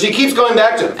heart, so she keeps going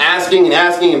back to him, asking and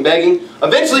asking and begging.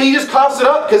 Eventually he just coughs it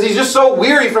up because he's just so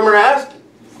weary from her asking.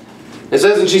 It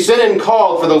says, and she sent and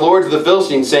called for the lords of the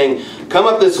Philistines, saying, come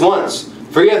up this once,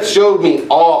 for he hath showed me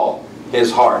all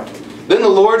his heart. Then the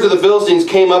lords of the Philistines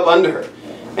came up unto her,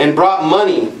 and brought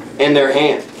money in their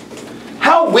hand.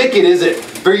 How wicked is it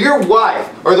for your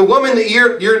wife, or the woman that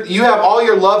you have all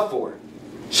your love for?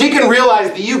 She can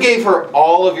realize that you gave her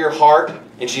all of your heart,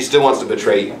 and she still wants to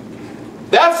betray you.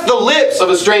 That's the lips of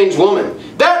a strange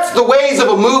woman. That's the ways of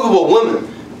a movable woman.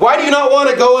 Why do you not want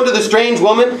to go into the strange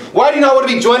woman? Why do you not want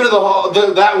to be joined to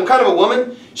that kind of a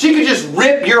woman? She could just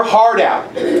rip your heart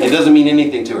out. It doesn't mean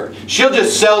anything to her. She'll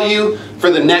just sell you for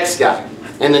the next guy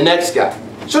and the next guy.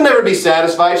 She'll never be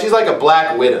satisfied. She's like a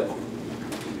black widow.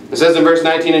 It says in verse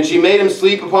 19, and she made him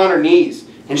sleep upon her knees,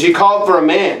 and she called for a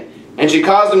man, and she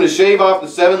caused him to shave off the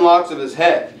 7 locks of his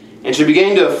head, and she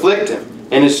began to afflict him,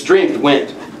 and his strength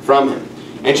went from him.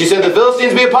 And she said, the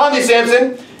Philistines be upon thee,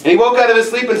 Samson. And he woke out of his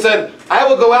sleep and said, I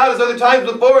will go out as other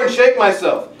times before and shake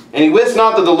myself. And he wist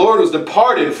not that the Lord was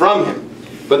departed from him.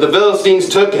 But the Philistines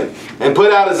took him, and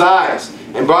put out his eyes,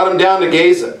 and brought him down to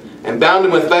Gaza, and bound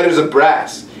him with fetters of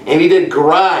brass. And he did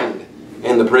grind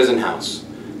in the prison house.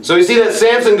 So you see that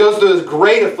Samson goes through this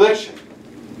great affliction.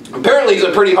 Apparently he's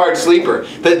a pretty hard sleeper,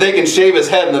 that they can shave his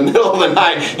head in the middle of the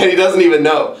night and he doesn't even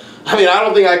know. I mean, I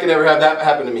don't think I can ever have that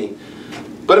happen to me.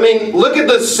 But I mean, look at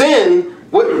the sin,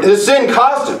 what the sin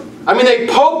cost him. I mean, they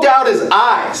poked out his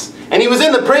eyes and he was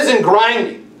in the prison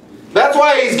grinding. That's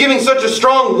why he's giving such a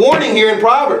strong warning here in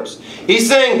Proverbs. He's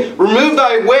saying, remove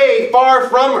thy way far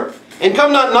from her, and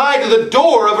come not nigh to the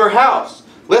door of her house,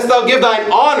 lest thou give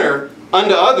thine honor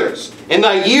unto others, and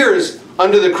thy years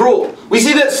unto the cruel. We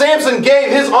see that Samson gave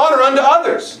his honor unto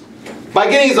others by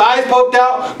getting his eyes poked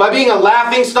out, by being a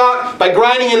laughingstock, by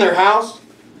grinding in their house.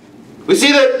 We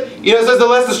see that, it says,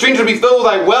 lest the stranger be filled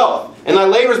with thy wealth, and thy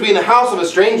labors be in the house of a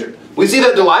stranger. We see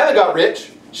that Delilah got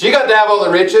rich. She got to have all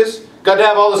the riches, got to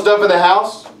have all the stuff in the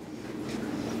house.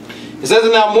 It says,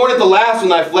 and thou mournest the last when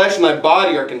thy flesh and thy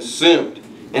body are consumed,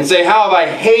 and say, how have I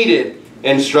hated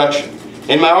instruction,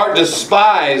 and my heart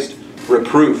despised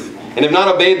reproof, and have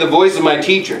not obeyed the voice of my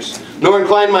teachers, nor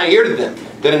inclined my ear to them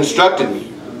that instructed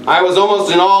me. I was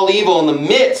almost in all evil in the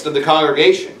midst of the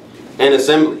congregation and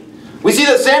assembly. We see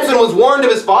that Samson was warned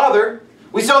of his father.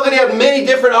 We saw that he had many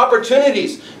different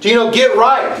opportunities to get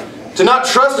right, to not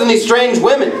trust in these strange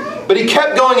women, but he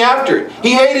kept going after it.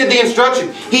 He hated the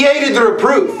instruction. He hated the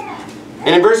reproof.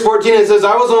 And in verse 14 it says,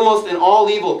 I was almost in all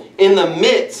evil in the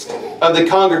midst of the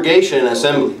congregation and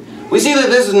assembly. We see that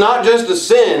this is not just a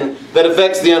sin that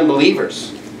affects the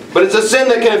unbelievers, but it's a sin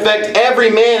that can affect every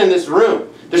man in this room.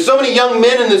 There's so many young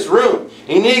men in this room,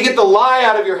 and you need to get the lie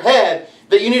out of your head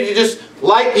that you need to just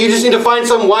need to find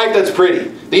some wife that's pretty.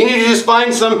 That you need to just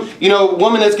find some,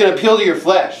 woman that's going to appeal to your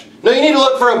flesh. No, you need to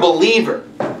look for a believer.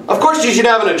 Of course you should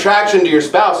have an attraction to your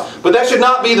spouse, but that should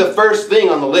not be the first thing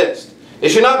on the list. It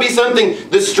should not be something,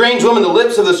 this strange woman, the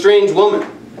lips of the strange woman.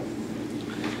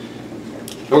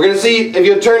 We're going to see, if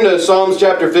you turn to Psalms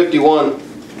chapter 51.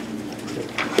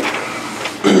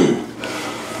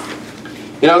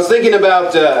 I was thinking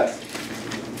about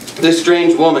this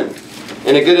strange woman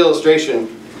and a good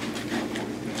illustration.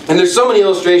 And there's so many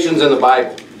illustrations in the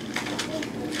Bible.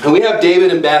 And we have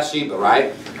David and Bathsheba,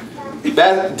 right?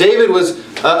 David was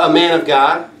a man of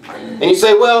God. And you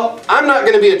say, well, I'm not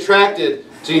going to be attracted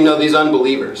to, these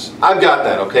unbelievers. I've got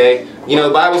that, okay? The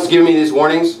Bible's giving me these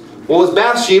warnings. Well, was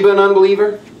Bathsheba an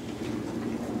unbeliever?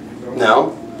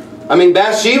 No. I mean,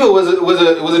 Bathsheba was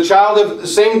a child of the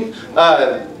same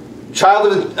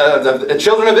child of the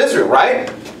children of Israel,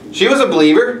 right? She was a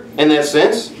believer in that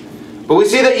sense. But we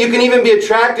see that you can even be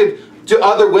attracted to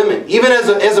other women, even as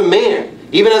a man,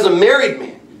 even as a married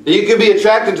man. That you could be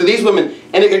attracted to these women,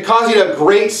 and it could cause you to have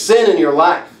great sin in your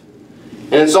life.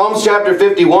 And in Psalms chapter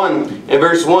 51 and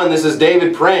verse 1, this is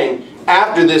David praying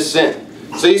after this sin.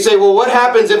 So you say, well, what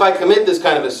happens if I commit this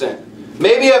kind of a sin?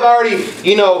 Maybe I've already,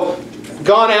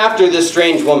 gone after this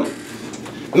strange woman.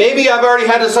 Maybe I've already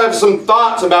had to have some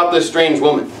thoughts about this strange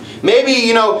woman.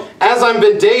 Maybe, as I've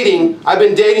been dating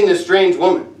this strange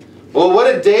woman. Well,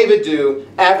 what did David do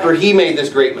after he made this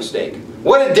great mistake?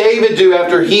 What did David do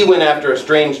after he went after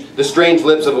the strange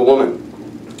lips of a woman?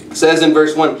 It says in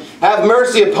verse 1, "Have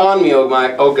mercy upon me, O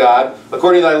God,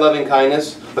 according to thy loving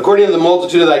kindness, according to the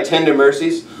multitude of thy tender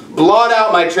mercies. Blot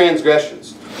out my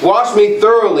transgressions. Wash me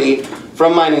thoroughly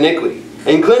from mine iniquity,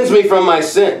 and cleanse me from my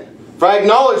sin. For I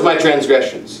acknowledge my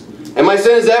transgressions, and my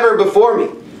sin is ever before me.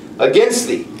 Against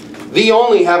thee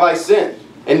only have I sinned,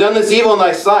 and done this evil in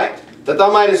thy sight, that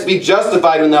thou mightest be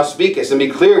justified when thou speakest, and be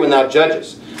clear when thou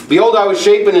judgest. Behold, I was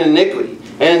shapen in iniquity,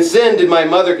 and in sin did my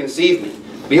mother conceive me.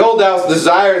 Behold, thou hast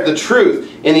desired the truth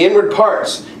in the inward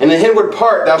parts, and in the inward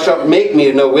part thou shalt make me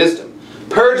to know wisdom.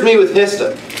 Purge me with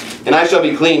hyssop, and I shall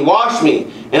be clean. Wash me,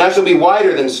 and I shall be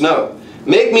whiter than snow.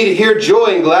 Make me to hear joy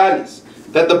and gladness,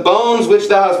 that the bones which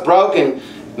thou hast broken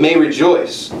may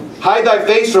rejoice. Hide thy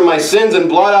face from my sins, and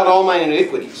blot out all mine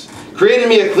iniquities. Create in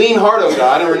me a clean heart, O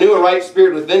God, and renew a right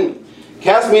spirit within me.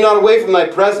 Cast me not away from thy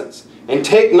presence, and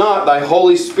take not thy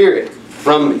Holy Spirit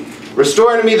from me.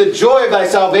 Restore unto me the joy of thy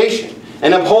salvation,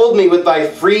 and uphold me with thy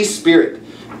free spirit.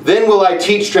 Then will I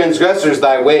teach transgressors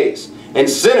thy ways, and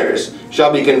sinners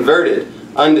shall be converted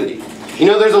unto thee."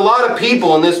 There's a lot of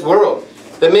people in this world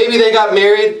that maybe they got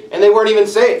married and they weren't even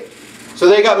saved. So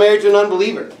they got married to an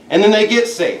unbeliever, and then they get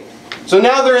saved. So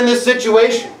now they're in this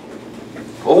situation.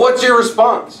 Well, what's your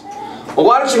response? Well,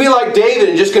 why don't you be like David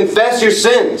and just confess your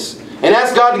sins and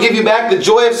ask God to give you back the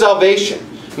joy of salvation?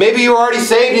 Maybe you were already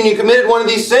saved and you committed one of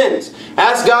these sins.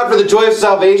 Ask God for the joy of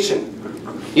salvation.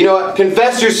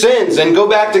 Confess your sins and go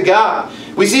back to God.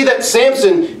 We see that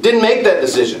Samson didn't make that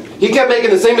decision. He kept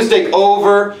making the same mistake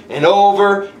over and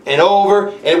over and over,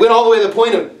 and it went all the way to the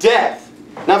point of death.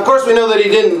 Now, of course, we know that he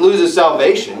didn't lose his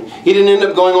salvation. He didn't end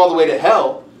up going all the way to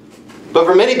hell. But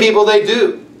for many people, they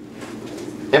do.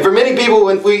 And for many people,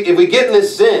 if we get in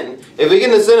this sin, if we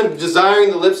get in the sin of desiring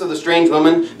the lips of the strange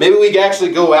woman, maybe we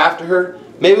actually go after her.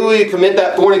 Maybe we commit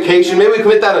that fornication. Maybe we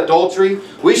commit that adultery.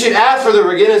 We should ask for the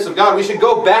forgiveness of God. We should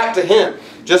go back to Him,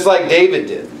 just like David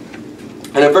did.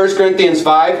 And in 1 Corinthians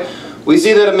 5, we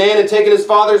see that a man had taken his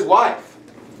father's wife.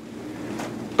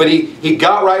 But he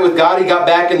got right with God. He got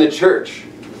back in the church.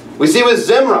 We see with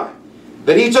Zimri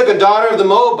that he took a daughter of the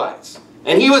Moabites,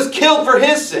 and he was killed for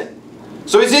his sin.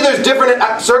 So we see there's different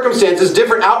circumstances,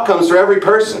 different outcomes for every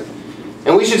person.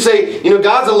 And we should say,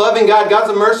 God's a loving God. God's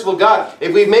a merciful God.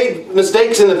 If we've made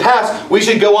mistakes in the past, we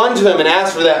should go unto Him and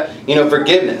ask for that,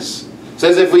 forgiveness. It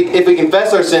says if we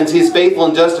confess our sins, He's faithful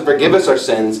and just to forgive us our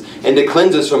sins and to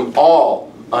cleanse us from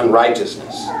all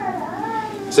unrighteousness.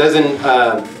 It says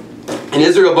in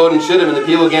Israel abode in Shittim, and the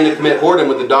people began to commit whoredom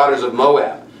with the daughters of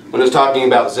Moab, when it was talking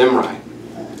about Zimri.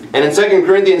 And in 2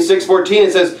 Corinthians 6:14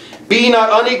 it says, "Be ye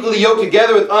not unequally yoked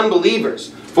together with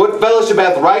unbelievers. For what fellowship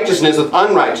hath righteousness with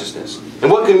unrighteousness?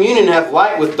 And what communion hath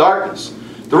light with darkness?"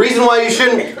 The reason why you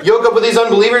shouldn't yoke up with these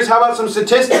unbelievers, how about some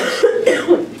statistics?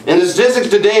 In the statistics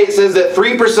today, it says that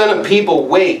 3% of people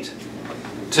wait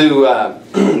to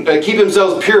keep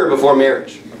themselves pure before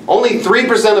marriage. Only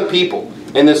 3% of people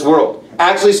in this world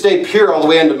actually stay pure all the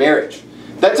way into marriage.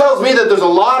 That tells me that there's a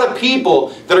lot of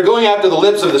people that are going after the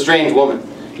lips of the strange woman.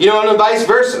 And vice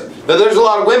versa. That there's a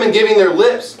lot of women giving their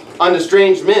lips unto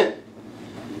strange men.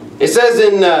 It says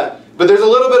but there's a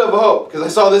little bit of hope, because I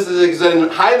saw this in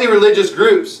highly religious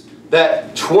groups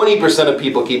that 20% of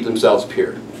people keep themselves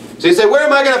pure. So you say, where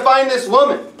am I going to find this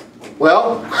woman?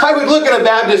 Well, I would look at a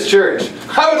Baptist church.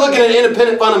 I would look at an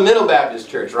independent fundamental Baptist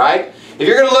church, right? If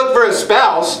you're going to look for a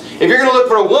spouse, if you're going to look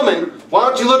for a woman, why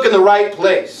don't you look in the right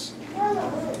place?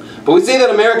 But we see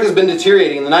that America has been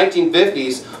deteriorating. In the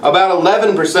 1950s, about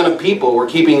 11% of people were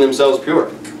keeping themselves pure.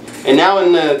 And now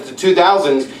in the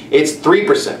 2000s, it's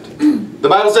 3%. The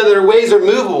Bible said that our ways are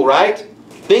movable, right?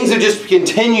 Things have just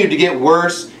continued to get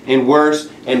worse and worse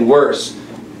and worse.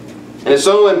 And it's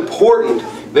so important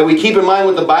that we keep in mind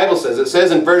what the Bible says. It says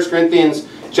in 1 Corinthians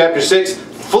chapter 6,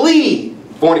 flee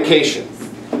fornication.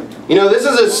 This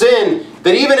is a sin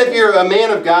that even if you're a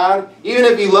man of God, even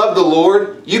if you love the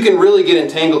Lord, you can really get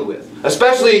entangled with.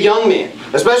 Especially a young man.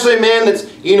 Especially a man that's,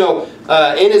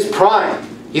 in his prime.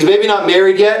 He's maybe not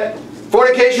married yet.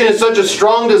 Fornication is such a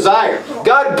strong desire.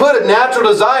 God put a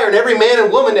natural desire in every man and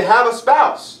woman to have a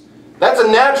spouse. That's a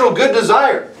natural good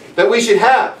desire that we should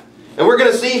have. And we're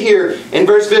going to see here in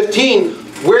verse 15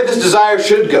 where this desire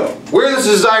should go. Where this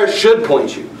desire should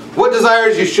point you. What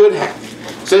desires you should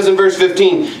have. It says in verse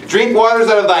 15, drink waters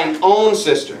out of thine own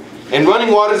cistern, and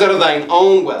running waters out of thine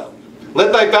own well.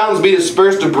 Let thy fountains be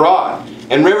dispersed abroad,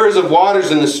 and rivers of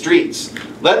waters in the streets.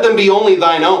 Let them be only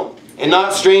thine own, and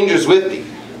not strangers with thee.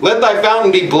 Let thy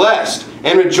fountain be blessed,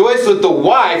 and rejoice with the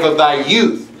wife of thy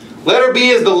youth. Let her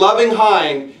be as the loving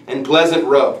hind and pleasant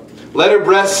roe. Let her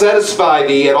breast satisfy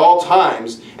thee at all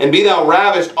times, and be thou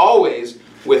ravished always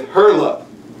with her love.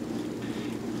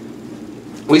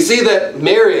 We see that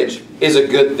marriage is a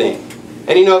good thing.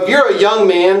 And you know, if you're a young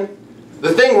man,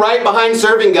 the thing right behind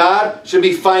serving God should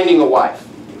be finding a wife.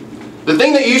 The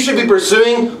thing that you should be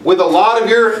pursuing with a lot of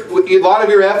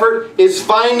your effort is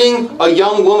finding a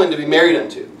young woman to be married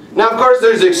unto. Now, of course,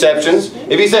 there's exceptions.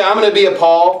 If you say, I'm going to be a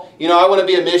Paul, I want to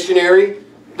be a missionary,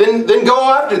 then go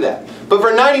after that. But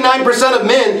for 99% of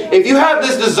men, if you have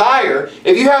this desire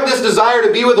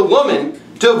to be with a woman,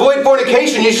 to avoid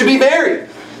fornication, you should be married.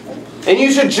 And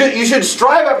you should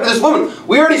strive after this woman.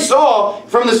 We already saw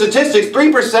from the statistics,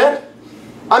 3%.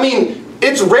 I mean,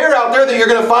 it's rare out there that you're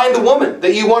going to find the woman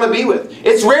that you want to be with.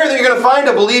 It's rare that you're going to find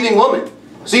a believing woman.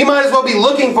 So you might as well be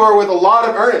looking for her with a lot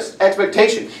of earnest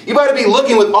expectation. You might be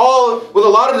looking with a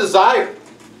lot of desire.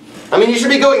 I mean, you should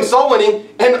be going soul winning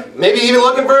and maybe even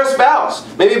looking for a spouse.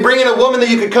 Maybe bringing a woman that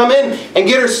you could come in and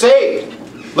get her saved.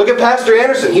 Look at Pastor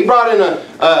Anderson. He brought in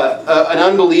an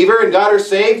unbeliever and got her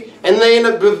saved, and they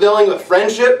ended up developing a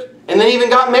friendship, and then even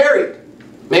got married.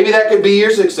 Maybe that could be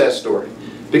your success story.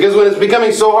 Because when it's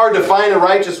becoming so hard to find a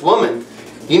righteous woman,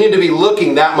 you need to be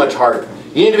looking that much harder.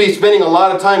 You need to be spending a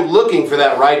lot of time looking for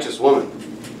that righteous woman.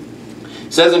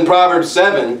 It says in Proverbs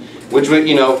 7, which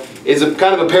is a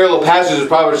kind of a parallel passage of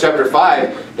Proverbs Chapter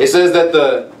 5. It says that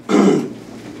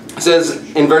it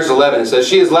says in verse 11, it says,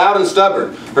 she is loud and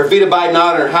stubborn, her feet abide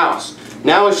not in her house.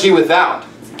 Now is she without,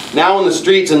 now in the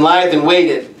streets, and lieth in wait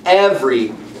at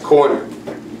every corner.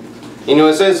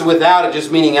 It says without, it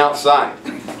just meaning outside.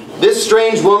 This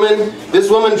strange woman, this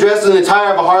woman dressed in the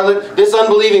attire of a harlot, this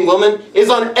unbelieving woman is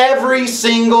on every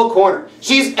single corner.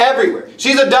 She's everywhere.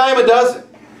 She's a dime a dozen.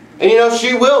 And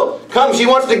she will come. She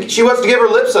wants to give her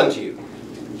lips unto you.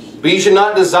 But you should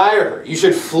not desire her. You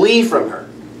should flee from her.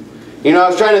 I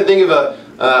was trying to think of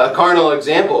a carnal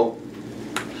example.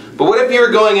 But what if you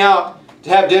were going out to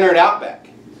have dinner at Outback,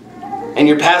 and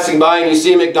you're passing by and you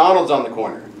see a McDonald's on the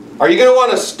corner? Are you going to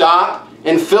want to stop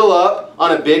and fill up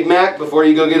on a Big Mac before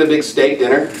you go get a big steak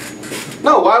dinner?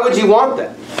 No, why would you want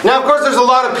that? Now, of course, there's a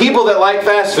lot of people that like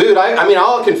fast food. I mean,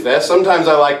 I'll confess, sometimes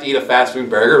I like to eat a fast food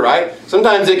burger, right?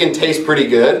 Sometimes it can taste pretty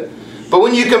good. But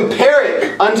when you compare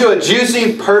it unto a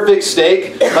juicy, perfect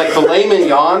steak like filet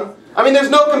mignon, I mean, there's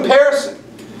no comparison.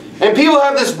 And people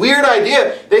have this weird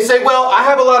idea. They say, well, I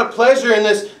have a lot of pleasure in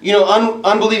this,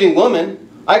 unbelieving woman.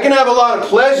 I can have a lot of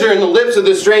pleasure in the lips of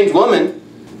this strange woman.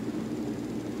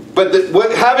 But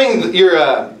having your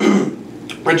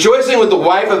rejoicing with the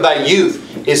wife of thy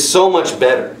youth is so much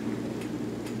better.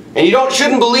 And you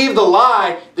shouldn't believe the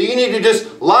lie that you need to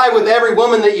just lie with every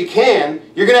woman that you can.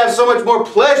 You're going to have so much more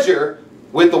pleasure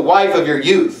with the wife of your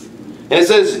youth. And it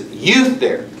says youth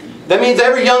there. That means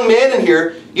every young man in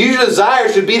here, your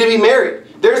desire should be to be married.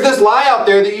 There's this lie out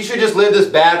there that you should just live this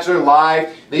bachelor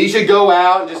life, that you should go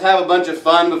out and just have a bunch of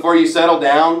fun before you settle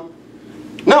down.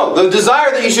 No, the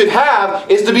desire that you should have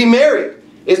is to be married,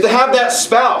 is to have that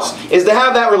spouse, is to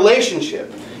have that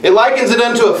relationship. It likens it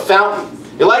unto a fountain.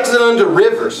 It likens it unto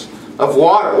rivers of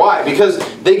water. Why? Because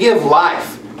they give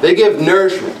life. They give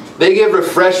nourishment. They give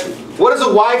refreshment. What does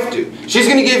a wife do? She's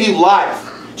going to give you life.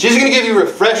 She's going to give you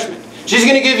refreshment. She's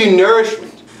going to give you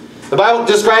nourishment. The Bible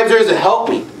describes her as a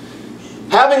helpmeet.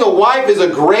 Having a wife is a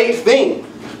great thing.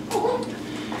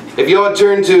 If you all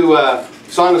turn to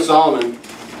Song of Solomon,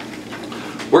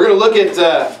 we're going to look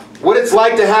at what it's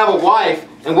like to have a wife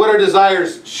and what our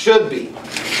desires should be.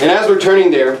 And as we're turning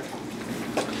there,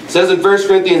 it says in 1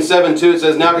 Corinthians 7:2, it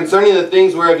says, now concerning the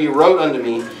things whereof you wrote unto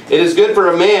me, it is good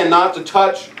for a man not to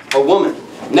touch a woman.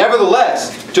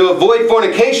 Nevertheless, to avoid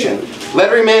fornication, let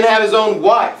every man have his own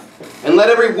wife, and let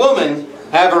every woman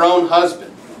have her own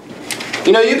husband.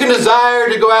 You can desire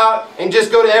to go out and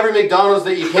just go to every McDonald's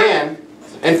that you can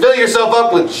and fill yourself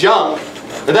up with junk.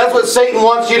 And that's what Satan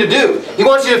wants you to do. He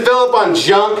wants you to fill up on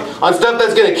junk, on stuff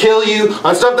that's going to kill you,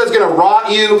 on stuff that's going to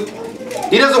rot you.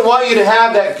 He doesn't want you to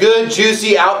have that good,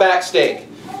 juicy Outback steak.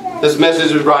 This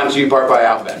message was brought to you part by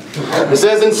Outback. It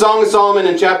says in Song of Solomon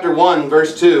in chapter 1,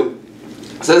 verse 2,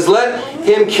 it says, let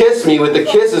him kiss me with the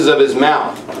kisses of his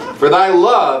mouth, for thy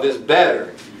love is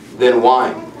better than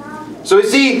wine. So we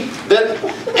see that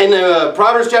in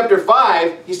Proverbs chapter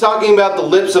 5, he's talking about the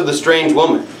lips of the strange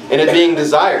woman and it being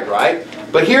desired, right?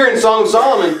 But here in Song of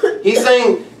Solomon, he's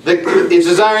saying that it's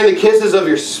desiring the kisses of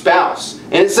your spouse,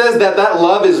 And it says that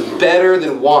love is better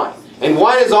than wine. And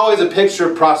wine is always a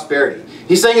picture of prosperity.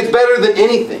 He's saying it's better than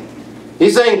anything.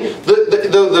 He's saying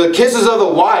the kisses of the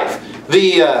wife,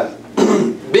 the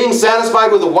being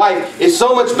satisfied with a wife is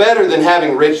so much better than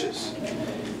having riches.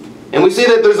 And we see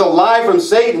that there's a lie from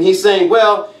Satan. He's saying,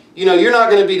 well, you're not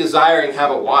going to be desiring to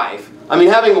have a wife. I mean,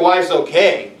 having a wife's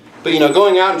okay. But,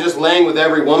 going out and just laying with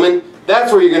every woman,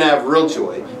 that's where you're going to have real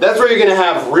joy. That's where you're going to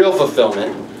have real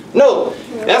fulfillment. No,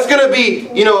 that's going to be,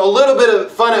 a little bit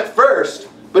of fun at first.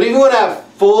 But if you want to have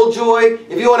full joy,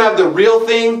 if you want to have the real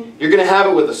thing, you're going to have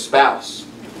it with a spouse.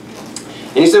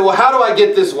 And you say, well, how do I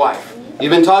get this wife?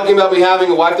 You've been talking about me having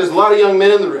a wife. There's a lot of young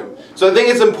men in the room. So I think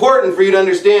it's important for you to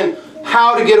understand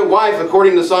how to get a wife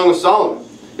according to the Song of Solomon.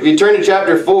 If you turn to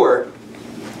chapter 4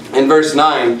 and verse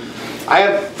 9, I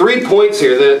have 3 points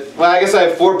here I guess I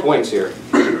have 4 points here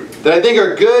that I think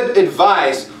are good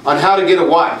advice on how to get a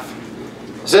wife.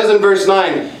 It says in verse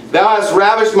 9, Thou hast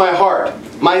ravished my heart,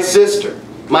 my sister,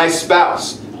 my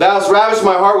spouse. Thou hast ravished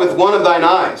my heart with one of thine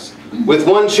eyes, with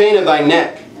one chain of thy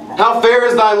neck. How fair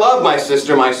is thy love, my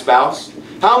sister, my spouse?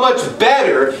 How much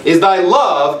better is thy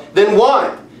love than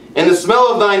wine, and the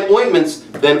smell of thine ointments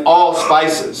than all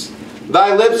spices?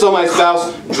 Thy lips, O my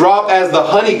spouse, drop as the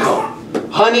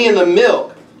honeycomb. Honey and the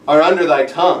milk are under thy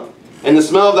tongue, and the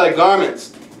smell of thy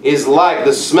garments is like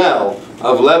the smell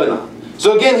of Lebanon.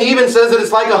 So again, he even says that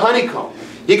it's like a honeycomb.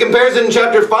 He compares it in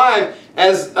chapter 5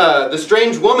 as the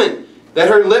strange woman, that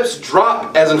her lips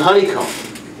drop as an honeycomb.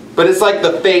 But it's like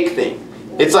the fake thing.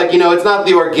 It's like, it's not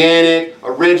the organic,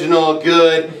 original,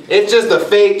 good. It's just a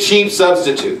fake, cheap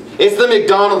substitute. It's the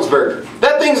McDonald's burger.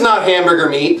 That thing's not hamburger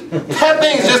meat. That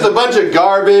thing's just a bunch of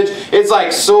garbage. It's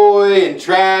like soy and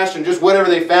trash and just whatever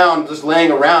they found just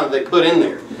laying around that they put in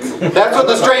there. That's what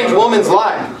the strange woman's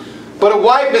like. But a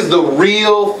wife is the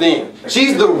real thing.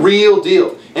 She's the real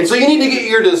deal. And so you need to get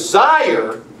your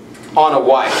desire on a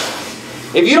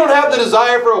wife. If you don't have the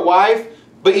desire for a wife,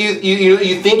 but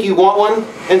you think you want one,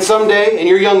 and someday, and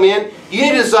you're a young man, you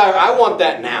need a desire, I want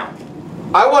that now.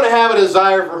 I want to have a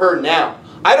desire for her now.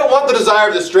 I don't want the desire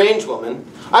of the strange woman.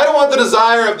 I don't want the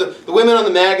desire of the women on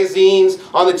the magazines,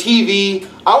 on the TV.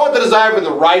 I want the desire for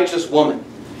the righteous woman.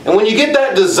 And when you get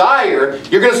that desire,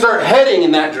 you're going to start heading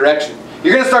in that direction.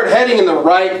 You're going to start heading in the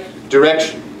right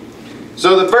direction.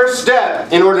 So the first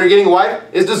step in order to getting a wife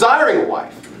is desiring a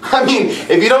wife. I mean,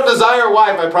 if you don't desire a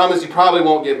wife, I promise you probably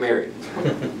won't get married.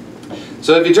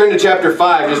 So if you turn to chapter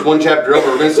 5, just one chapter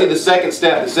over, we're going to see the second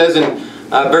step. It says in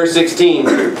verse 16,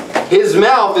 His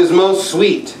mouth is most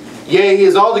sweet, yea, he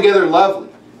is altogether lovely.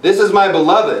 This is my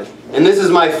beloved, and this is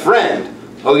my friend,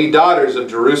 O ye daughters of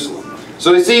Jerusalem.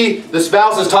 So we see the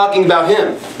spouse is talking about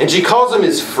him, and she calls him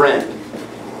his friend.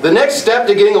 The next step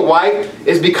to getting a wife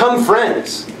is become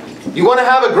friends. You want to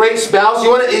have a great spouse?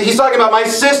 He's talking about my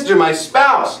sister, my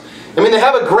spouse. I mean, they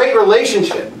have a great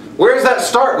relationship. Where does that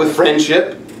start? With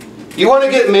friendship. You want to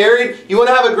get married? You want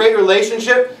to have a great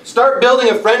relationship? Start building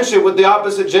a friendship with the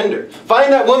opposite gender.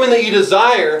 Find that woman that you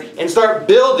desire and start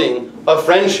building a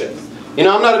friendship.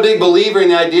 I'm not a big believer in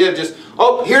the idea of just,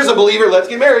 oh, here's a believer, let's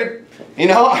get married.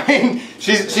 I mean,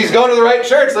 she's going to the right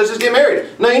church, let's just get married.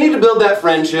 No, you need to build that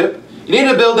friendship. You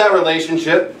need to build that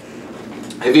relationship.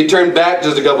 If you turn back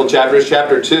just a couple chapters,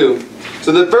 chapter 2.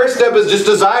 So the first step is just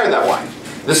desire that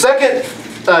wife. The second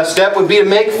step would be to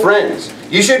make friends.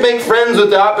 You should make friends with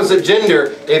the opposite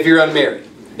gender if you're unmarried.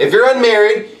 If you're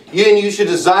unmarried and you should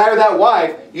desire that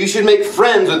wife, you should make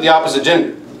friends with the opposite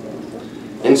gender.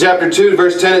 In chapter 2,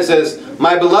 verse 10 it says,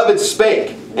 My beloved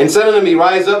spake, and said unto me,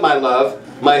 Rise up, my love,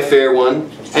 my fair one,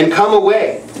 and come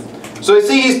away. So you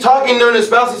see, he's talking to his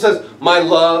spouse. He says, my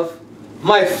love,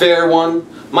 my fair one,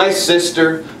 my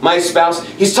sister, my spouse.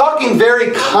 He's talking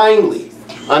very kindly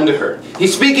unto her.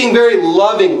 He's speaking very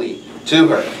lovingly to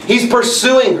her. He's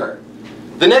pursuing her.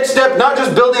 The next step, not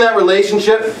just building that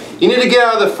relationship, you need to get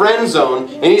out of the friend zone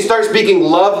and you start speaking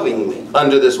lovingly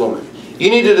unto this woman. You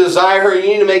need to desire her. You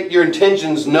need to make your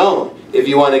intentions known if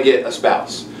you want to get a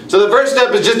spouse. So the first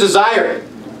step is just desire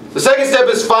it. The second step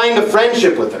is find a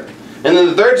friendship with her. And then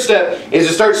the third step is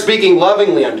to start speaking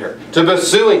lovingly unto her, to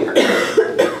pursuing her.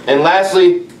 And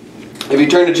lastly, if you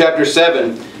turn to chapter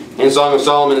 7 in Song of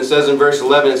Solomon, it says in verse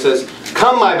 11, it says,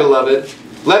 Come, my beloved,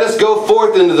 let us go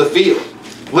forth into the field.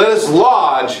 Let us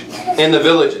lodge in the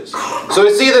villages. So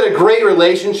we see that a great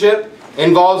relationship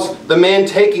involves the man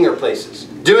taking her places,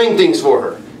 doing things for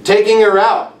her, taking her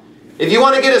out. If you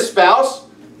want to get a spouse,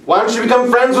 why don't you become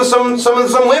friends with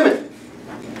some women?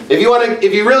 If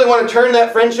you really want to turn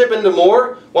that friendship into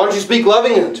more, why don't you speak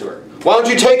lovingly to her? Why don't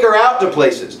you take her out to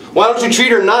places? Why don't you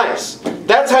treat her nice?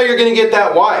 That's how you're going to get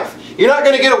that wife. You're not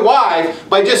going to get a wife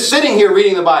by just sitting here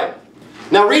reading the Bible.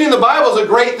 Now, reading the Bible is a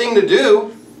great thing to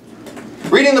do.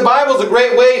 Reading the Bible is a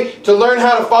great way to learn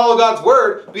how to follow God's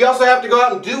Word, but you also have to go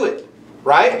out and do it.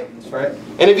 Right? That's right.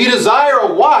 And if you desire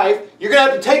a wife, you're going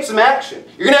to have to take some action.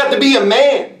 You're going to have to be a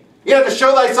man. You're going to have to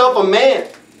show thyself a man.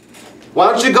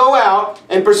 Why don't you go out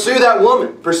and pursue that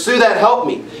woman? Pursue that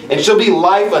helpmeet, and she'll be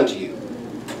life unto you.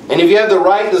 And if you have the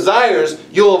right desires,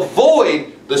 you'll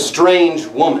avoid the strange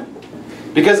woman.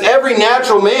 Because every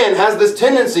natural man has this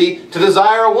tendency to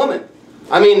desire a woman.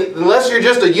 I mean, unless you're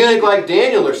just a eunuch like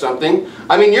Daniel or something,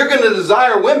 I mean, you're going to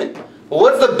desire women. Well,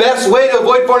 what's the best way to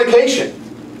avoid fornication?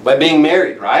 By being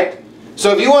married, right?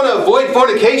 So if you want to avoid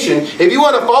fornication, if you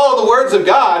want to follow the words of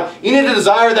God, you need to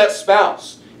desire that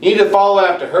spouse. You need to follow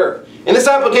after her. And this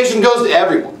application goes to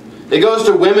everyone. It goes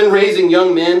to women raising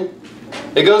young men.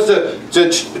 It goes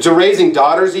to raising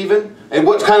daughters even. And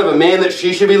what kind of a man that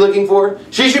she should be looking for?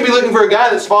 She should be looking for a guy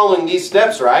that's following these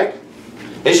steps, right?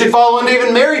 It should follow into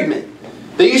even married men.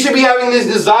 That you should be having these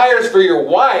desires for your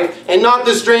wife and not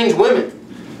the strange women.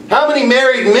 How many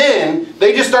married men,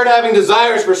 they just start having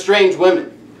desires for strange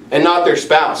women and not their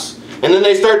spouse. And then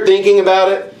they start thinking about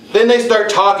it. Then they start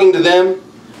talking to them.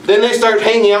 Then they start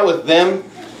hanging out with them.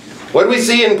 What do we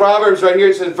see in Proverbs right here?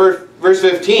 It says verse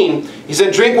 15. He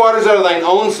said, drink waters out of thine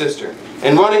own cistern,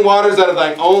 and running waters out of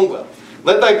thine own well.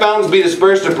 Let thy fountains be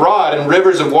dispersed abroad, and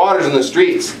rivers of waters in the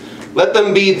streets. Let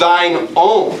them be thine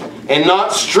own, and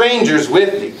not strangers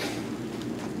with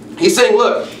thee. He's saying,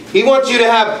 look, he wants you to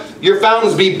have your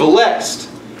fountains be blessed.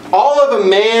 All of a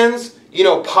man's,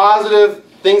 positive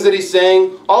things that he's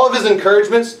saying, all of his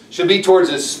encouragements should be towards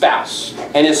his spouse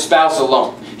and his spouse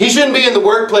alone. He shouldn't be in the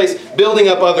workplace building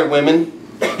up other women.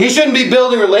 He shouldn't be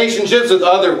building relationships with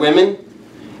other women.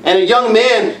 And a young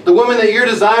man, the woman that you're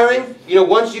desiring,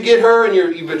 once you get her and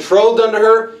you're betrothed unto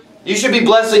her, you should be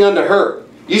blessing unto her.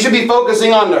 You should be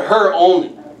focusing on her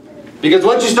only. Because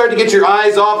once you start to get your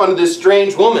eyes off onto this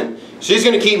strange woman, she's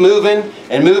going to keep moving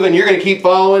and moving. You're going to keep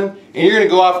following, and you're going to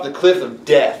go off the cliff of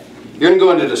death. You're going to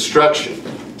go into destruction.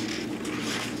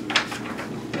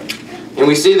 And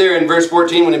we see there in verse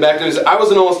 14, when he back there, he says, I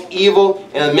was an almost evil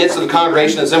in the midst of the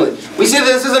congregation and assembly. We see that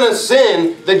this isn't a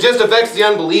sin that just affects the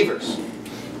unbelievers.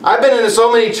 I've been into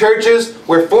so many churches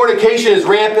where fornication is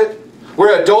rampant,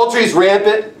 where adultery is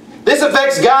rampant. This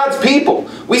affects God's people.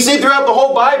 We see throughout the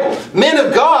whole Bible, men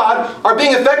of God are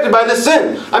being affected by this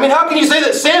sin. I mean, how can you say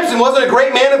that Samson wasn't a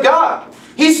great man of God?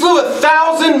 He slew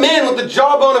 1,000 men with the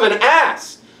jawbone of an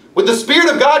ass, with the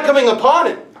Spirit of God coming upon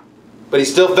him. But he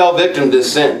still fell victim to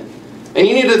this sin. And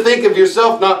you need to think of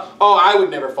yourself not, oh, I would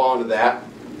never fall into that.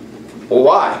 Well,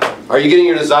 why? Are you getting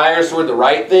your desires toward the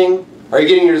right thing? Are you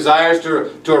getting your desires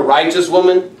to a righteous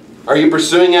woman? Are you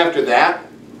pursuing after that?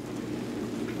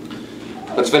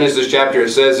 Let's finish this chapter.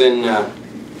 It says in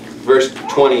verse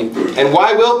 20, And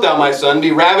why wilt thou, my son,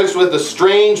 be ravished with a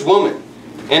strange woman,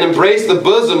 and embrace the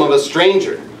bosom of a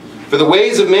stranger? For the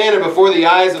ways of man are before the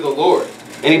eyes of the Lord,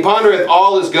 and he pondereth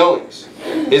all his goings.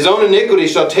 His own iniquity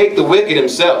shall take the wicked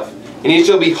himself, and he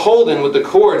shall be holden with the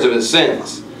cords of his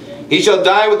sins. He shall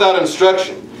die without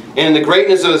instruction, and in the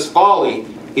greatness of his folly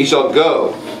he shall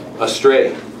go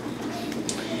astray.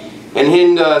 And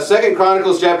in 2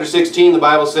 Chronicles chapter 16, the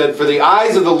Bible said, For the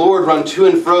eyes of the Lord run to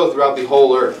and fro throughout the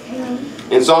whole earth.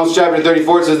 In Psalms chapter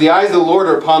 34, it says, The eyes of the Lord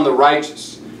are upon the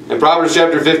righteous. In Proverbs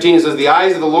chapter 15, it says, The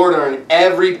eyes of the Lord are in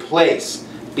every place,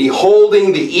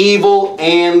 beholding the evil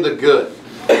and the good.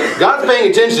 God's paying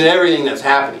attention to everything that's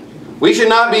happening. We should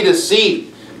not be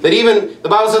deceived. That even, the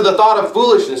Bible says, the thought of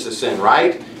foolishness is sin,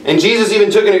 right? And Jesus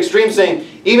even took an extreme, saying,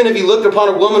 even if you looked upon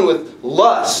a woman with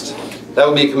lust, that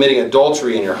would be committing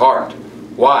adultery in your heart.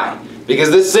 Why?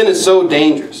 Because this sin is so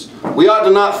dangerous. We ought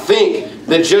to not think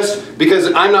that just because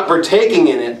I'm not partaking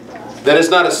in it, that it's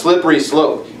not a slippery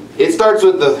slope. It starts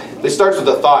with the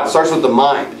thought. It starts with the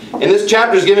mind. And this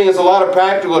chapter is giving us a lot of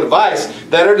practical advice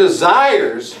that our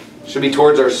desires should be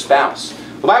towards our spouse.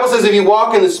 The Bible says if you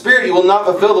walk in the Spirit, you will not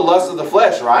fulfill the lust of the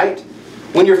flesh, right?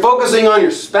 When you're focusing on your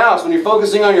spouse, when you're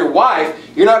focusing on your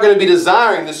wife, you're not going to be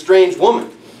desiring this strange woman.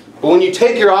 But when you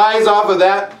take your eyes off of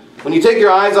that,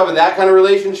 kind of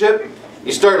relationship,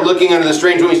 you start looking under the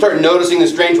strange woman, you start noticing the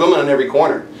strange woman on every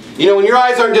corner. When your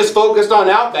eyes aren't just focused on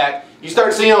Outback, you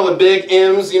start seeing all the big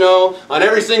M's, on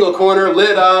every single corner,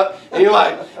 lit up, and you're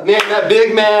like, man, that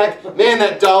Big Mac, man,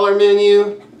 that dollar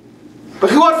menu. But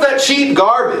who wants that cheap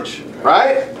garbage,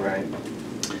 right? Right.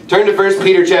 Turn to 1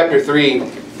 Peter chapter 3.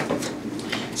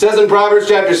 It says in Proverbs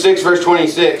chapter 6, verse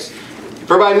 26,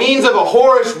 For by means of a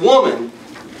whorish woman,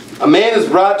 a man is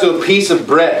brought to a piece of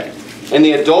bread, and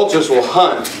the adulteress will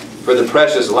hunt for the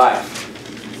precious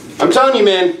life. I'm telling you,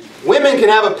 man, women can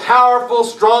have a powerful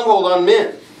stronghold on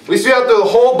men. We see out through the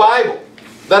whole Bible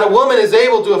that a woman is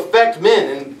able to affect men,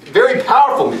 and very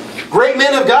powerful men, great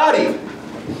men of God even.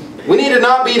 We need to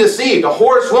not be deceived. A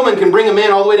whorish woman can bring a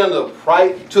man all the way down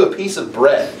to a piece of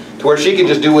bread, to where she can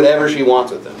just do whatever she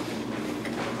wants with him.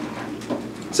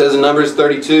 It says in Numbers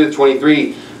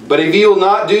 32:23, "But if you will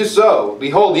not do so,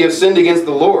 behold, you have sinned against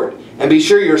the Lord, and be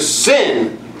sure your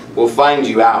sin will find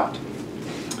you out."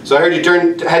 So I had you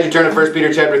turn to 1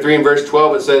 Peter chapter 3 and verse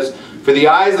 12. It says, "For the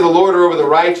eyes of the Lord are over the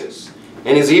righteous,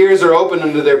 and his ears are open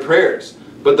unto their prayers.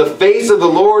 But the face of the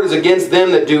Lord is against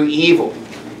them that do evil.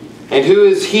 And who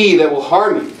is he that will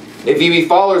harm you, if ye be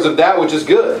followers of that which is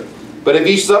good? But if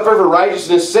ye suffer for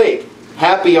righteousness' sake,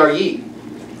 happy are ye.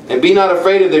 And be not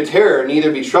afraid of their terror,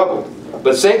 neither be troubled.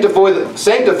 But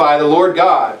sanctify the Lord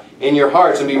God in your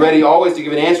hearts, and be ready always to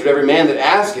give an answer to every man that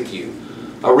asketh you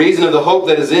a reason of the hope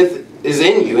that is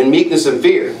in you, in meekness and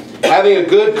fear, having a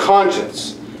good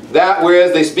conscience, that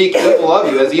whereas they speak evil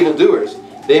of you as evildoers,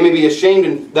 they may be ashamed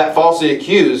and that falsely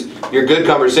accuse your good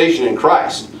conversation in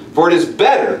Christ. For it is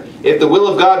better, if the will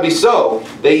of God be so,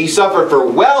 that ye suffer for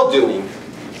well-doing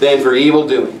than for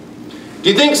evil-doing." Do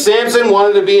you think Samson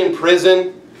wanted to be in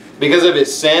prison because of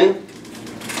his sin?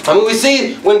 I mean, we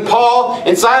see when Paul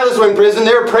and Silas were in prison,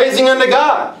 they were praising unto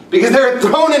God because they were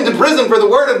thrown into prison for the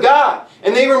Word of God.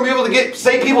 And they were able to get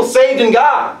people saved in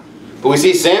God. But we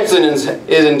see Samson is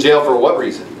in jail for what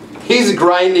reason? He's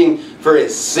grinding for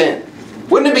his sin.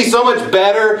 Wouldn't it be so much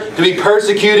better to be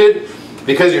persecuted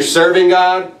because you're serving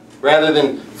God rather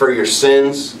than for your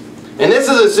sins? And this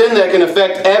is a sin that can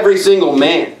affect every single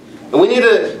man. And we need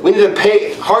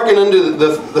to hearken unto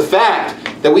the fact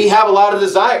that we have a lot of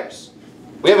desires.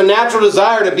 We have a natural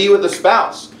desire to be with a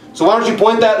spouse. So why don't you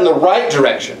point that in the right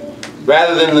direction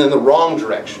rather than in the wrong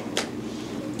direction?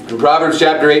 In Proverbs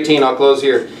Chapter 18, I'll close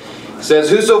here, it says,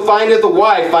 "Whoso findeth a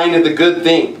wife findeth a good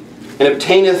thing, and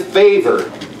obtaineth favor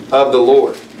of the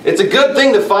Lord." It's a good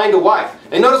thing to find a wife.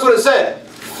 And notice what it said,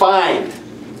 find.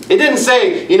 It didn't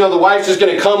say, the wife's just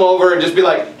going to come over and just be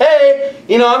like, "Hey,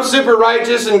 I'm super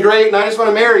righteous and great, and I just want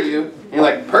to marry you." And you're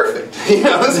like, "Perfect.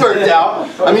 This worked out."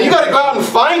 I mean, you got to go out and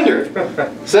find her.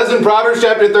 It says in Proverbs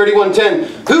Chapter 31:10,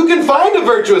 "Who can find a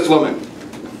virtuous woman?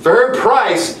 For her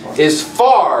price is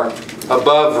far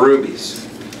above rubies."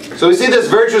 So we see this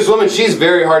virtuous woman, she's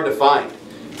very hard to find.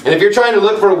 And if you're trying to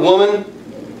look for a woman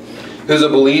who's a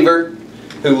believer,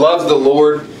 who loves the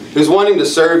Lord, who's wanting to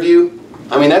serve you,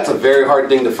 I mean, that's a very hard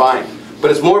thing to find.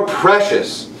 But it's more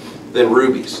precious than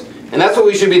rubies. And that's what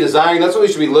we should be desiring. That's what we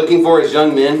should be looking for as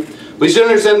young men. We should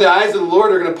understand the eyes of the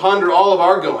Lord are going to ponder all of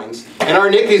our goings, and our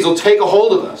iniquities will take a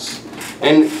hold of us.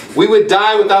 And we would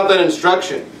die without that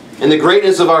instruction and the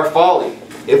greatness of our folly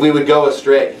if we would go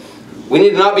astray. We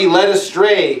need to not be led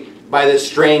astray by this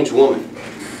strange woman.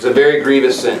 It's a very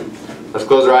grievous sin. Let's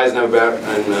close our eyes now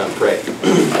and pray.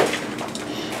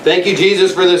 Thank you,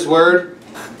 Jesus, for this word.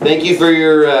 Thank you for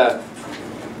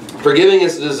giving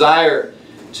us the desire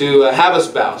to have a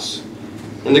spouse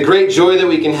and the great joy that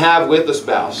we can have with a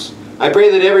spouse. I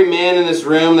pray that every man in this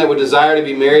room that would desire to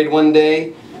be married one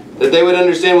day, that they would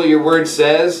understand what your word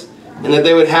says and that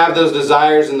they would have those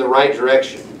desires in the right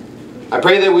direction. I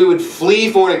pray that we would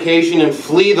flee fornication and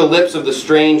flee the lips of the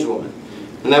strange woman,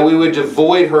 and that we would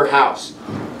avoid her house,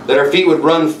 that our feet would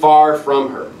run far from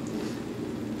her.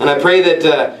 And I pray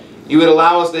that you would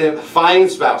allow us to find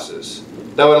spouses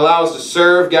that would allow us to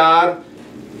serve God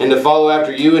and to follow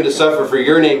after you and to suffer for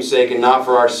your name's sake and not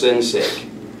for our sin's sake.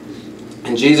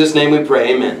 In Jesus' name we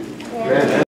pray, amen. Amen.